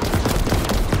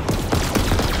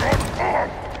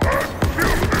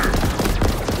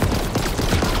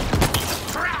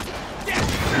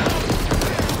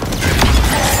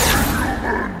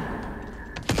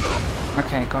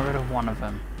 Okay, got rid of one of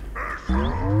them.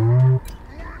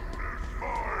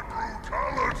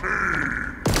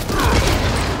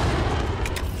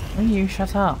 Will you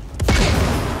shut up?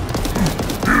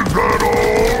 Is that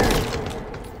all?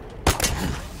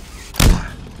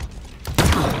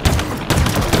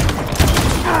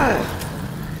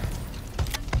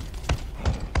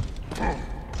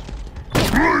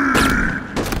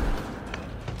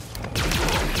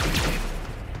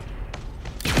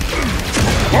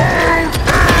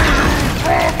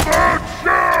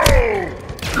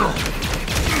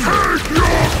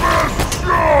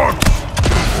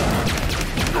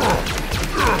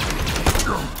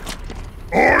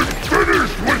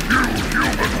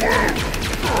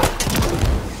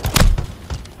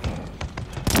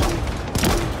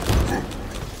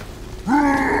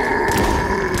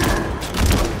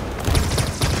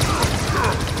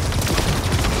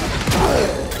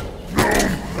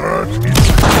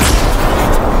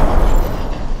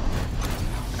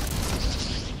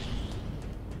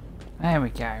 There we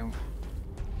go.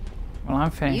 Well,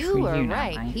 I'm finished You with were you now,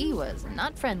 right. mate. He was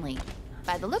not friendly.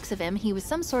 By the looks of him, he was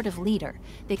some sort of leader.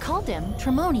 They called him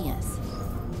Tremonius.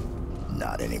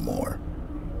 Not anymore.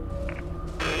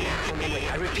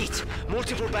 I repeat,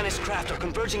 multiple banished craft are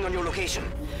converging on your location.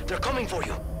 They're coming for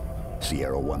you.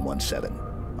 Sierra 117.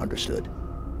 Understood.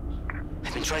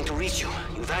 I've been trying to reach you.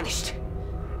 You vanished.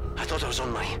 I thought I was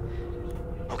on my...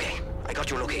 Okay, I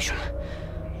got your location.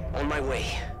 On my way.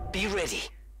 Be ready.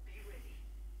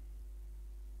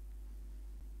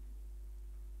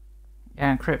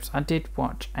 Yeah, Crips, I did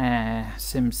watch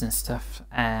Sims and stuff,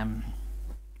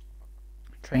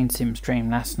 Train Sim stream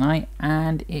last night,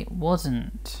 and it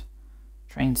wasn't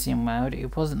Train Sim World,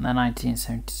 it wasn't the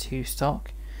 1972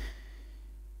 stock.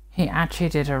 He actually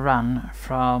did a run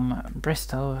from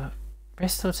Bristol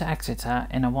to Exeter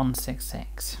in a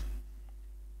 166.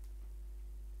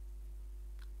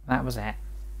 That was it.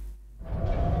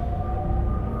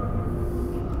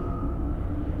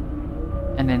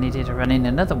 And then he did a run in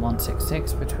another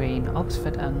 166 between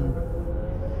Oxford and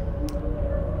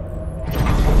I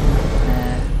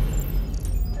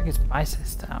think it's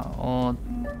Bicester or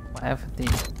whatever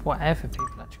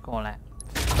people actually call it.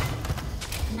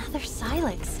 Another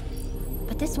Silex.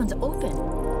 But this one's open.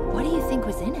 What do you think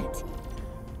was in it?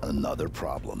 Another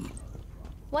problem.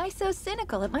 Why so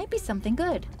cynical? It might be something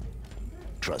good.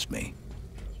 Trust me,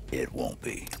 it won't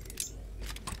be.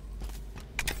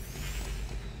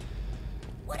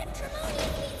 What if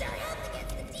Tremonius needs our help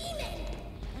against the demon?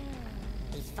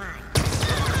 He's fine.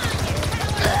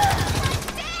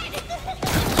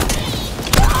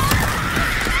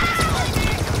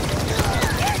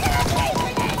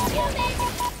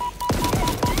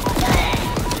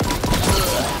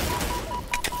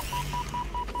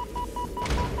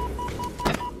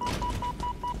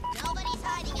 Nobody's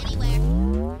hiding anywhere.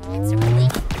 It's a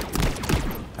relief.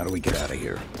 How do we get out of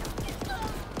here?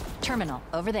 Terminal,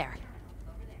 over there.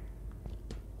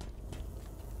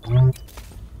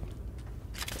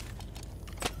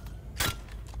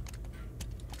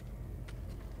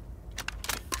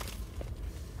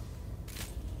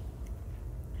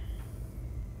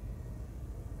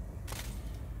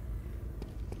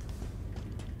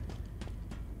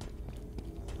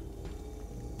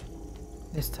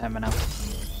 This terminal.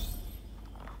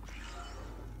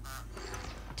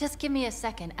 Just give me a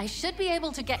second. I should be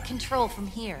able to get control from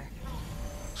here.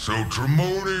 So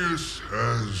Tremonius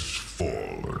has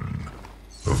fallen.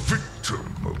 A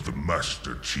victim of the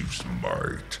Master Chief's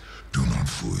might. Do not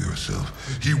fool yourself.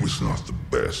 He was not the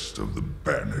best of the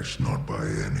banished, not by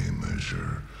any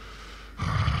measure.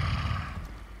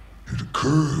 It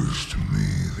occurs to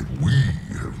me that we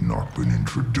have not been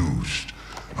introduced.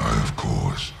 I, of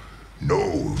course,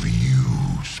 know of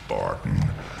you, Spartan.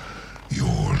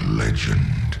 Your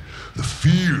legend. The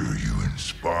fear you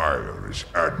inspire is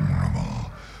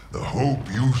admirable. The hope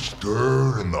you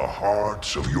stir in the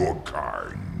hearts of your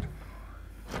kind.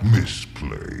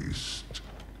 Misplaced.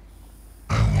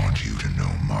 I want you to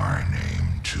know my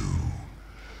name, too.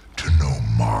 To know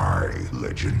my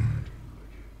legend.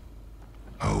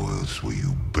 How else will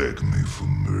you beg me for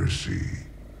mercy?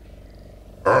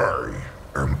 I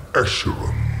am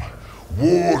Escharum,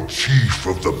 War Chief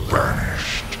of the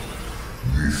Banished.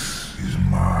 This is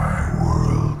my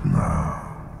world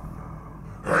now.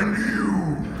 And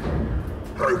you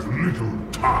have little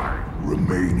time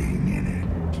remaining in it.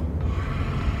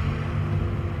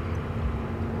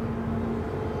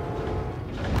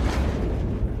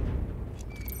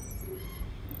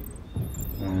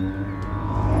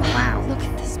 Wow. Look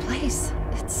at this place.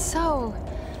 It's so...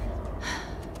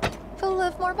 full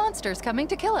of more monsters coming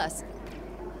to kill us.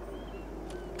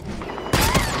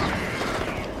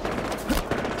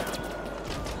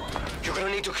 You're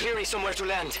gonna need to clear me somewhere to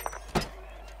land.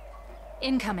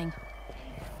 Incoming.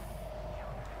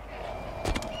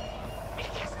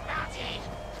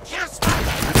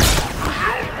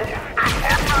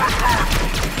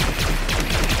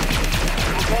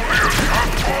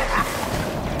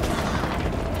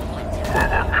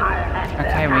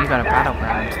 Okay, we got a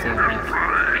battleground to deal with.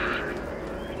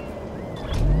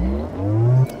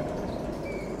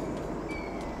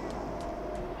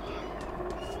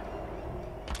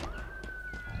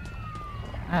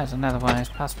 There's another one of those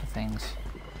plasma things.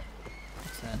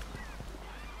 What's that?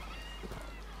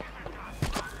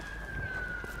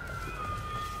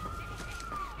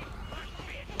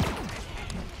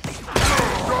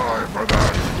 Die for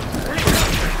that!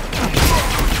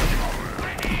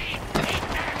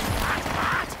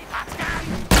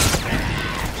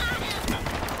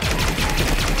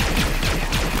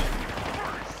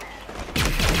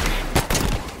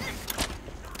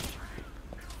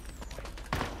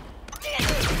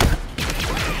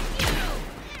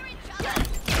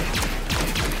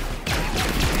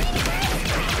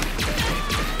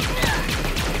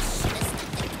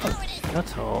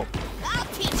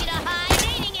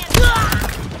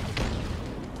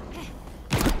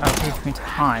 for me to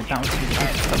hide. That was too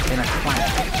stuck in a cloud.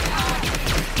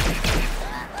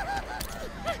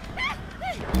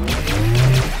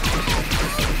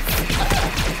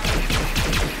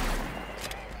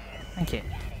 Thank you.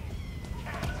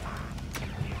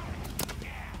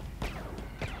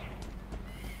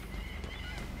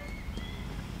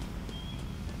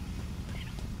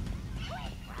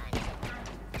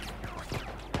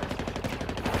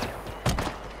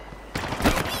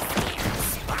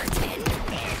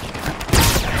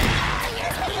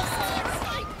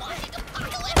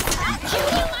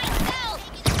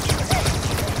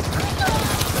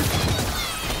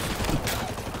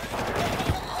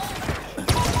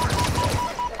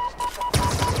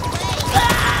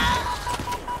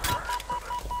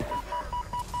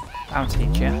 I'll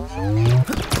teach you.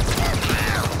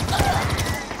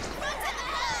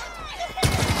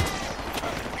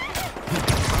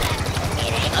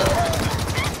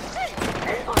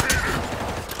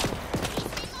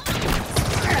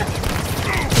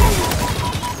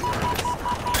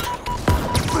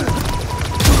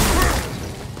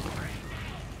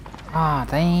 Ah,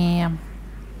 damn.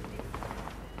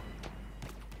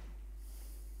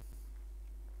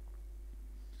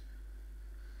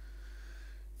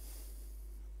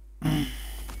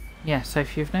 Yeah, so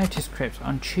if you've noticed, Crypt,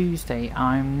 on Tuesday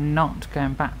I'm not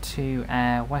going back to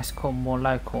West Cornwall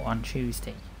Local on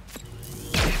Tuesday.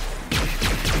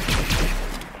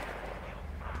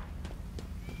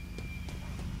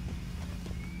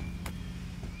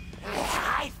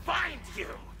 I find you!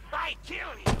 I kill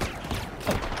you!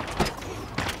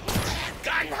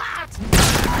 Gun hot!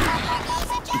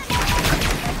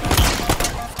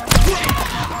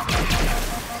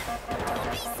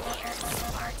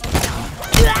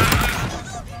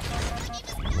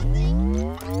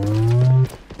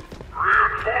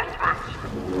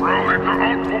 Rally to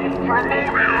outpost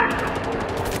Harmonious!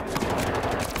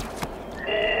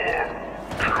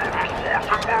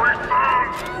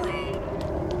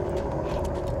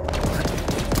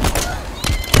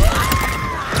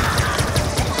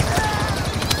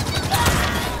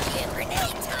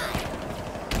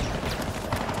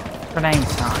 Grenade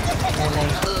time. Really?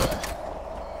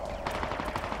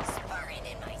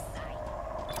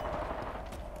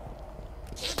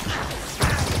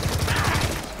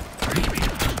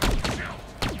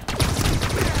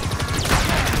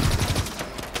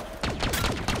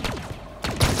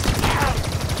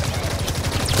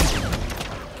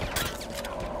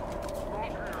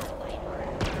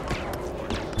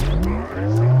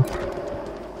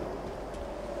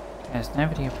 There's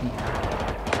nobody up here.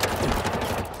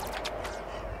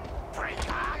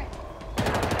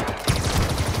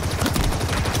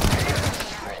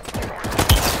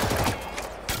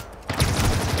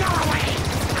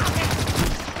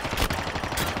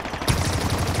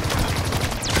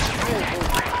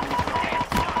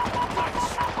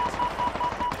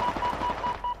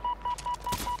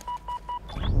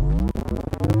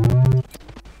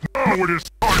 Now it is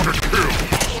time to kill!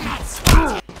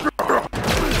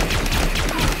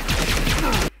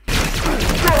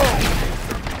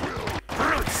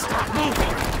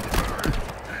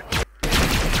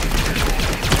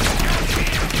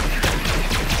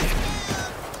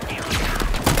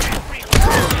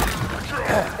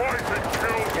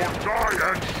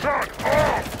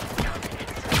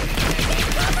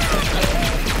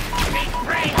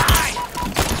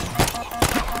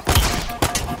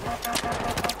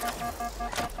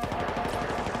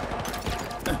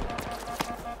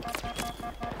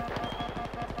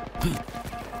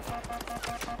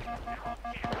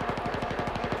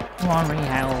 Come on,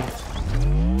 re-health.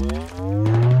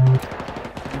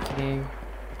 Thank you.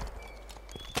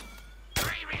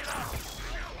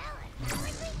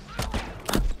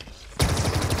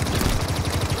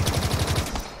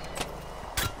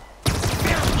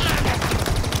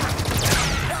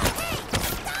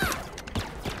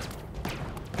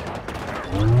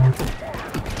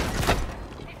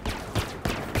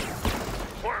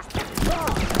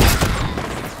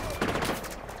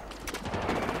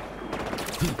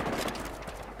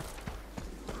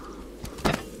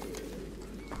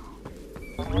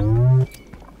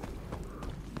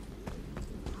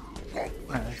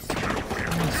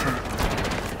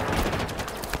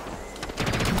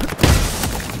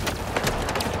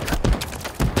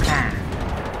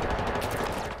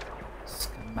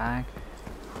 Scumbag.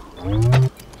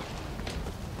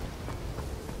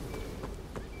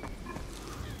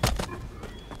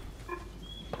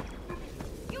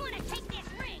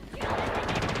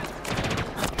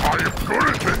 I am good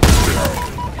at this!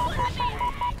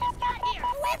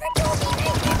 Whoever told me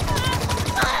they could...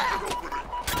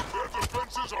 Their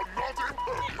defenses are not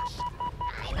impervious!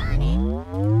 I'm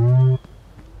on it.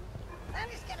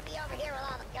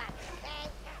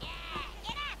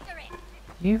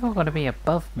 You've all got to be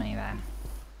above me then.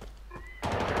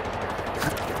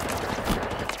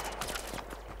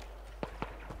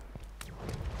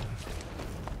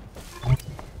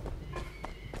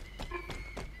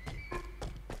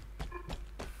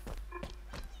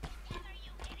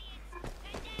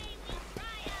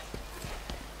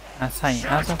 I say,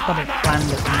 as I've got it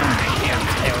planned at the moment,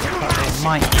 it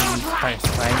might be close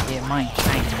away, it might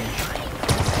change.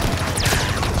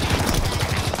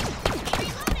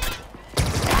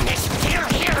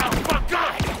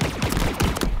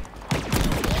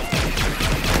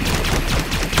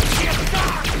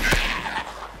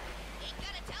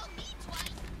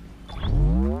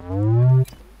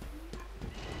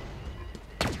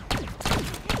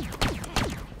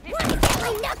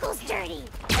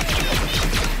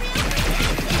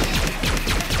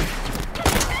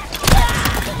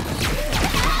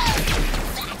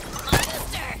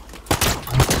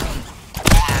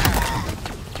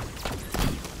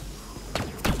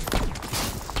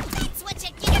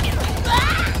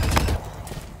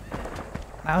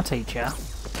 I'll teach you.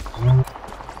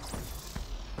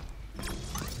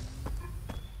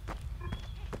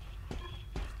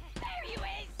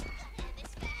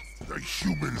 The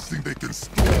humans think they can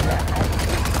stop.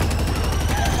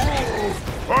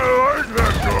 Oh, I like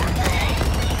that gun.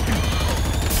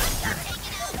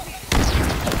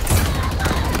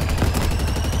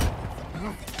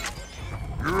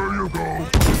 Here you go.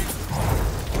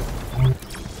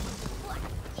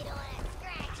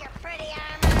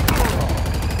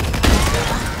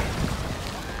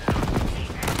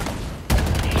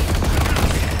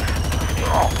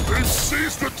 They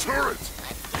seized the turret!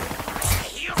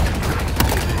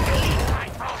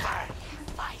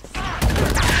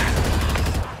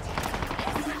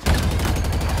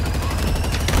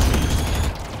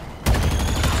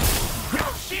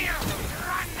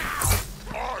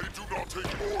 I do not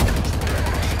take orders!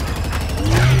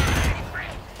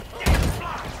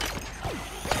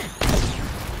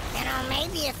 You know,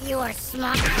 maybe if you were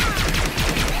smart.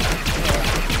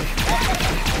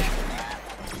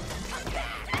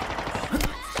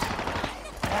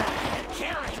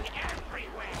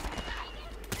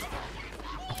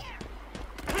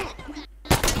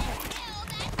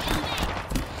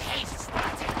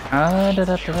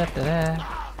 Da-da-da-da-da-da.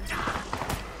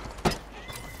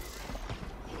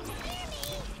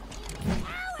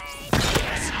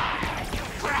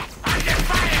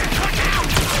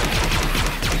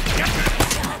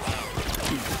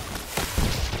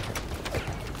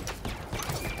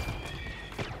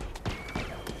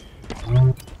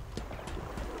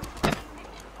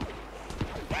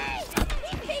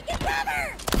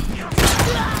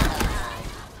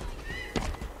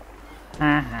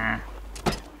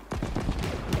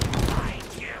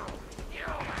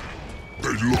 They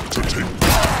look to take.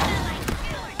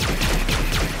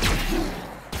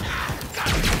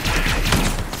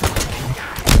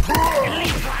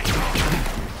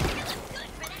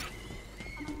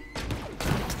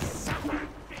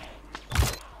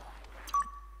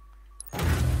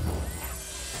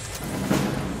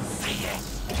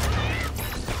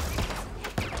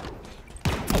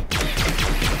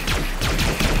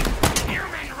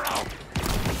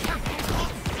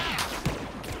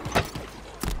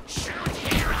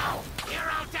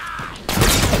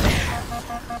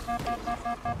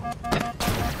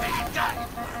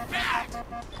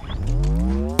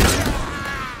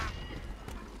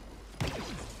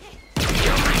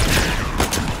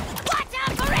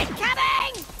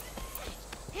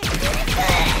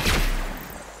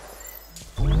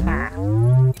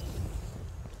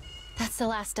 The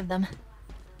last of them.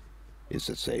 Is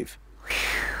it safe?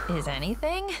 Is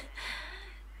anything?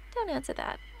 Don't answer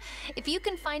that. If you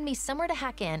can find me somewhere to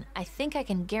hack in, I think I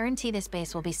can guarantee this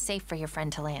base will be safe for your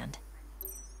friend to land.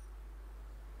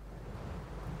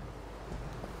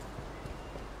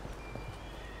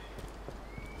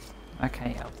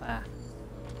 Okay, up there.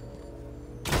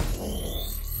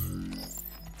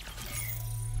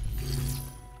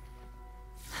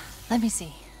 Let me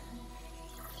see.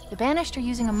 The Banished are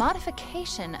using a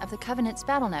modification of the Covenant's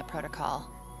BattleNet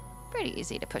protocol. Pretty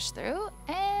easy to push through,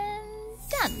 and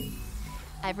done.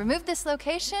 I've removed this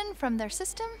location from their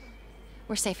system.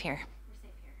 We're safe here.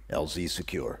 LZ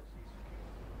secure.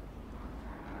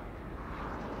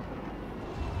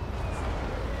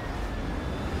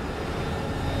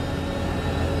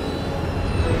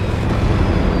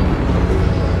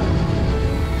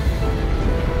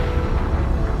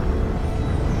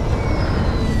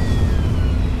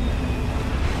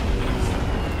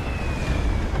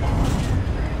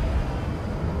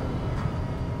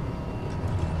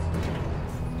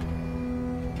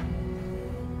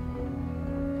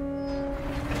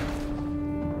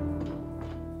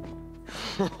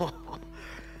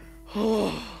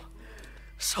 Oh,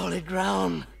 solid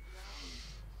ground.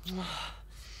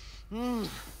 As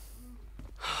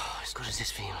good as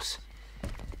this feels.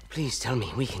 Please tell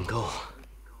me we can go.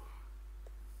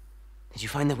 Did you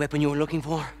find the weapon you were looking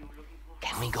for?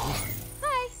 Can we go?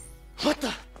 Hi. What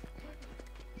the?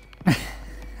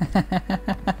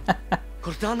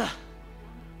 Cortana.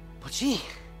 But she...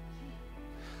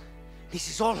 This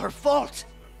is all her fault.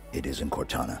 It isn't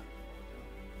Cortana.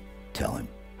 Tell him.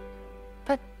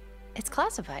 But it's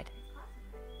classified.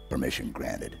 Permission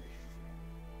granted.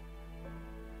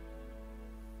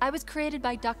 I was created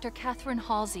by Dr. Catherine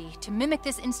Halsey to mimic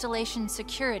this installation's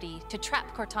security to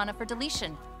trap Cortana for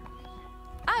deletion.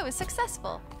 I was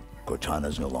successful.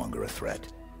 Cortana's no longer a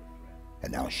threat.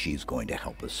 And now she's going to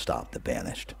help us stop the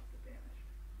Banished.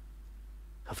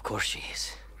 Of course she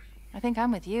is. I think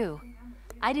I'm with you.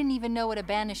 I didn't even know what a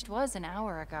Banished was an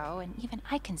hour ago, and even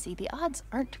I can see the odds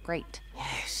aren't great.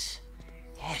 Yes.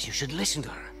 Yes, you should listen to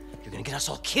her. You're gonna get us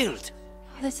all killed.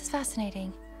 Oh, this is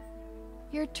fascinating.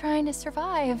 You're trying to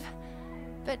survive.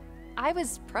 But I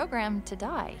was programmed to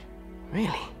die.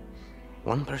 Really?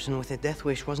 One person with a death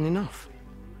wish wasn't enough?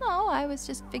 No, I was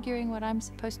just figuring what I'm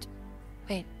supposed to...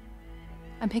 Wait.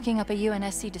 I'm picking up a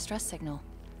UNSC distress signal.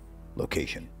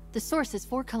 Location. The source is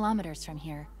 4 kilometers from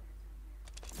here.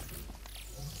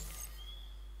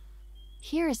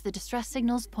 Here is the distress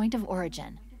signal's point of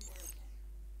origin.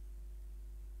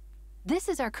 This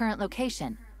is our current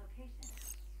location.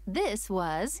 This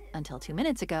was, until 2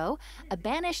 minutes ago, a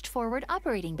Banished forward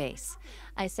operating base.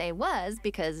 I say was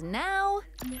because now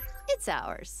it's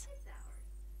ours.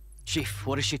 Chief,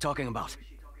 what is she talking about?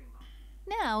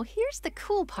 Now, here's the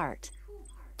cool part.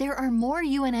 There are more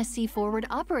UNSC forward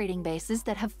operating bases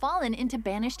that have fallen into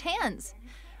Banished hands.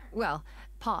 Well,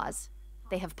 pause.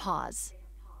 They have paws.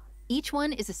 Each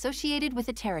one is associated with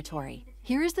a territory.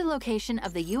 Here is the location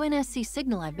of the UNSC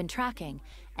signal I've been tracking,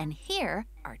 and here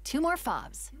are 2 more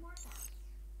fobs.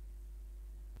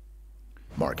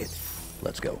 Mark it.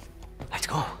 Let's go. Let's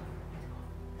go.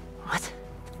 What?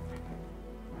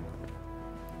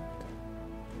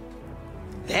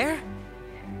 There?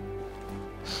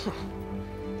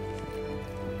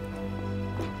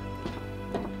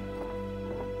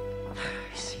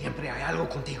 Siempre hay algo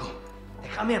contigo.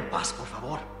 Déjame en paz, por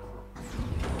favor.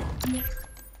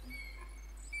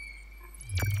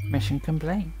 Mission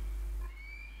complete.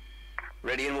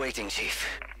 Ready and waiting,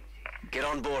 Chief. Get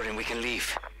on board and we can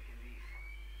leave.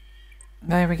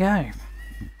 There we go.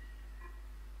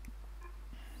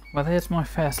 Well, there's my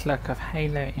first look of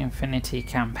Halo Infinity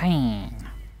campaign.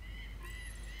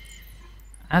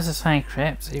 As I say,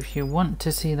 Crips, if you want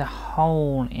to see the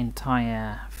whole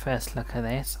entire first look of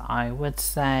this, I would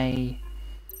say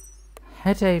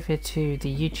head over to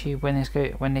the YouTube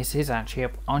when this is actually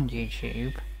up on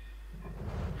YouTube.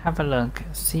 Have a look,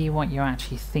 see what you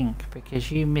actually think,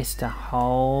 because you missed a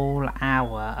whole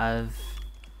hour of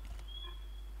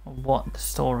what the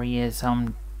story is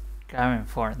I'm going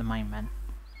for at the moment.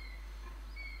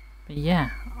 But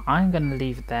yeah, I'm going to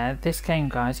leave it there. This game,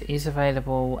 guys, is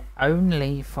available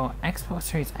only for Xbox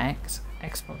Series X,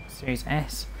 Xbox Series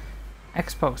S,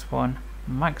 Xbox One,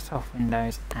 Microsoft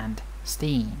Windows and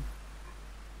Steam.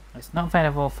 It's not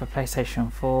available for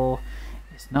PlayStation 4,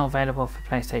 it's not available for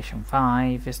PlayStation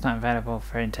 5, it's not available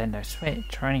for Nintendo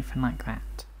Switch or anything like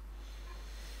that.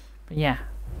 But yeah,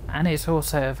 and it's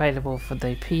also available for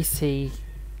the PC,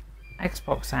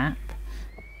 Xbox app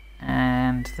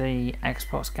and the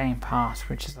Xbox Game Pass,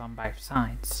 which is on both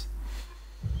sides.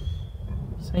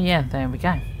 So yeah, there we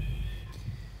go.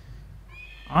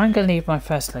 I'm going to leave my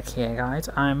first look here, guys.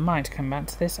 I might come back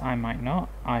to this, I might not,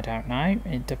 I don't know.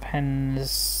 It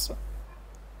depends,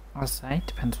 I'll say,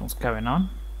 depends what's going on.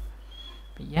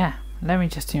 But yeah, let me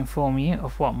just inform you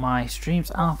of what my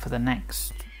streams are for the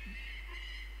next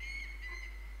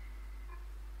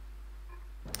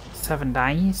 7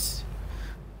 days.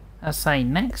 I'll say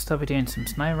next I'll be doing some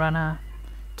SnowRunner.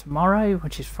 Tomorrow,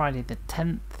 which is Friday the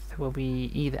 10th, will be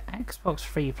either Xbox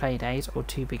free play days or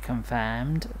to be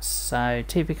confirmed. So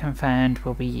to be confirmed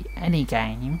will be any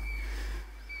game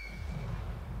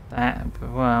that,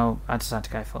 well, I decided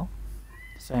to go for.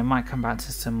 So I might come back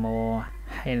to some more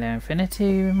Halo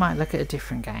Infinity, we might look at a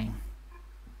different game.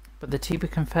 But the to be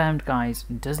confirmed, guys,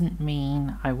 doesn't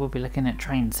mean I will be looking at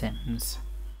Train Sims.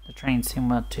 The Train Sim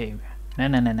World 2. No,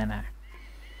 no, no, no, no.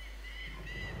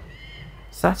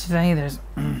 Saturday there's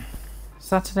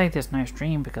no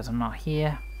stream because I'm not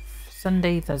here.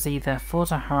 Sunday there's either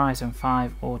Forza Horizon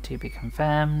 5 or to be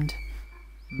confirmed.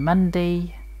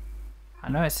 Monday, I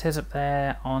know it says up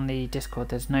there on the Discord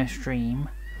there's no stream.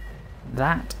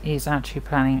 That is actually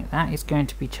planning, that is going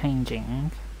to be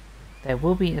changing There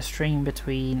will be a stream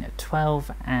between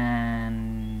 12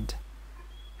 and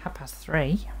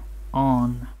 3:30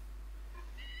 on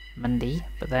Monday,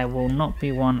 but there will not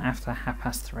be one after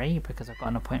 3:30 because I've got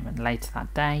an appointment later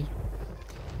that day.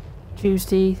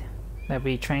 Tuesday, there'll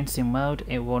be Train Sim World.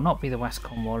 It will not be the West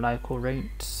Cornwall local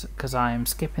routes because I am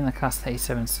skipping the Class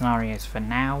 37 scenarios for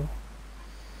now.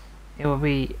 It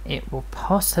will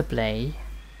possibly,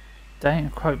 don't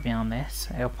quote me on this,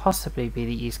 it will possibly be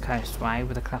the East Coast way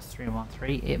with a Class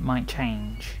 313. It might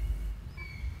change.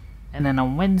 And then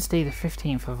on Wednesday the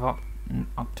 15th of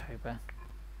October,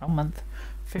 wrong month,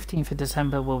 15th of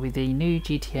December will be the new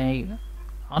GTA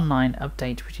Online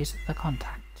update, which is The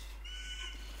Contact.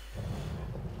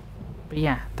 But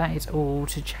yeah, that is all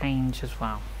to change as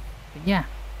well. But yeah,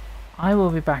 I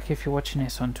will be back if you're watching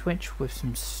this on Twitch with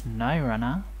some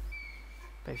SnowRunner.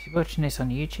 But if you're watching this on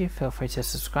YouTube, feel free to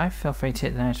subscribe, feel free to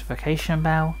hit the notification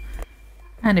bell,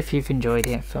 and if you've enjoyed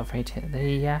it, feel free to hit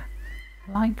the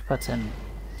like button.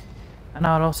 And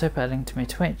I'll also put a link to my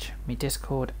Twitch, my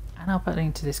Discord, and I'll put a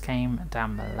link to this game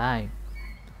down below.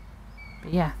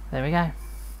 But yeah, there we go.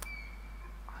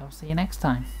 I'll see you next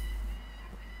time.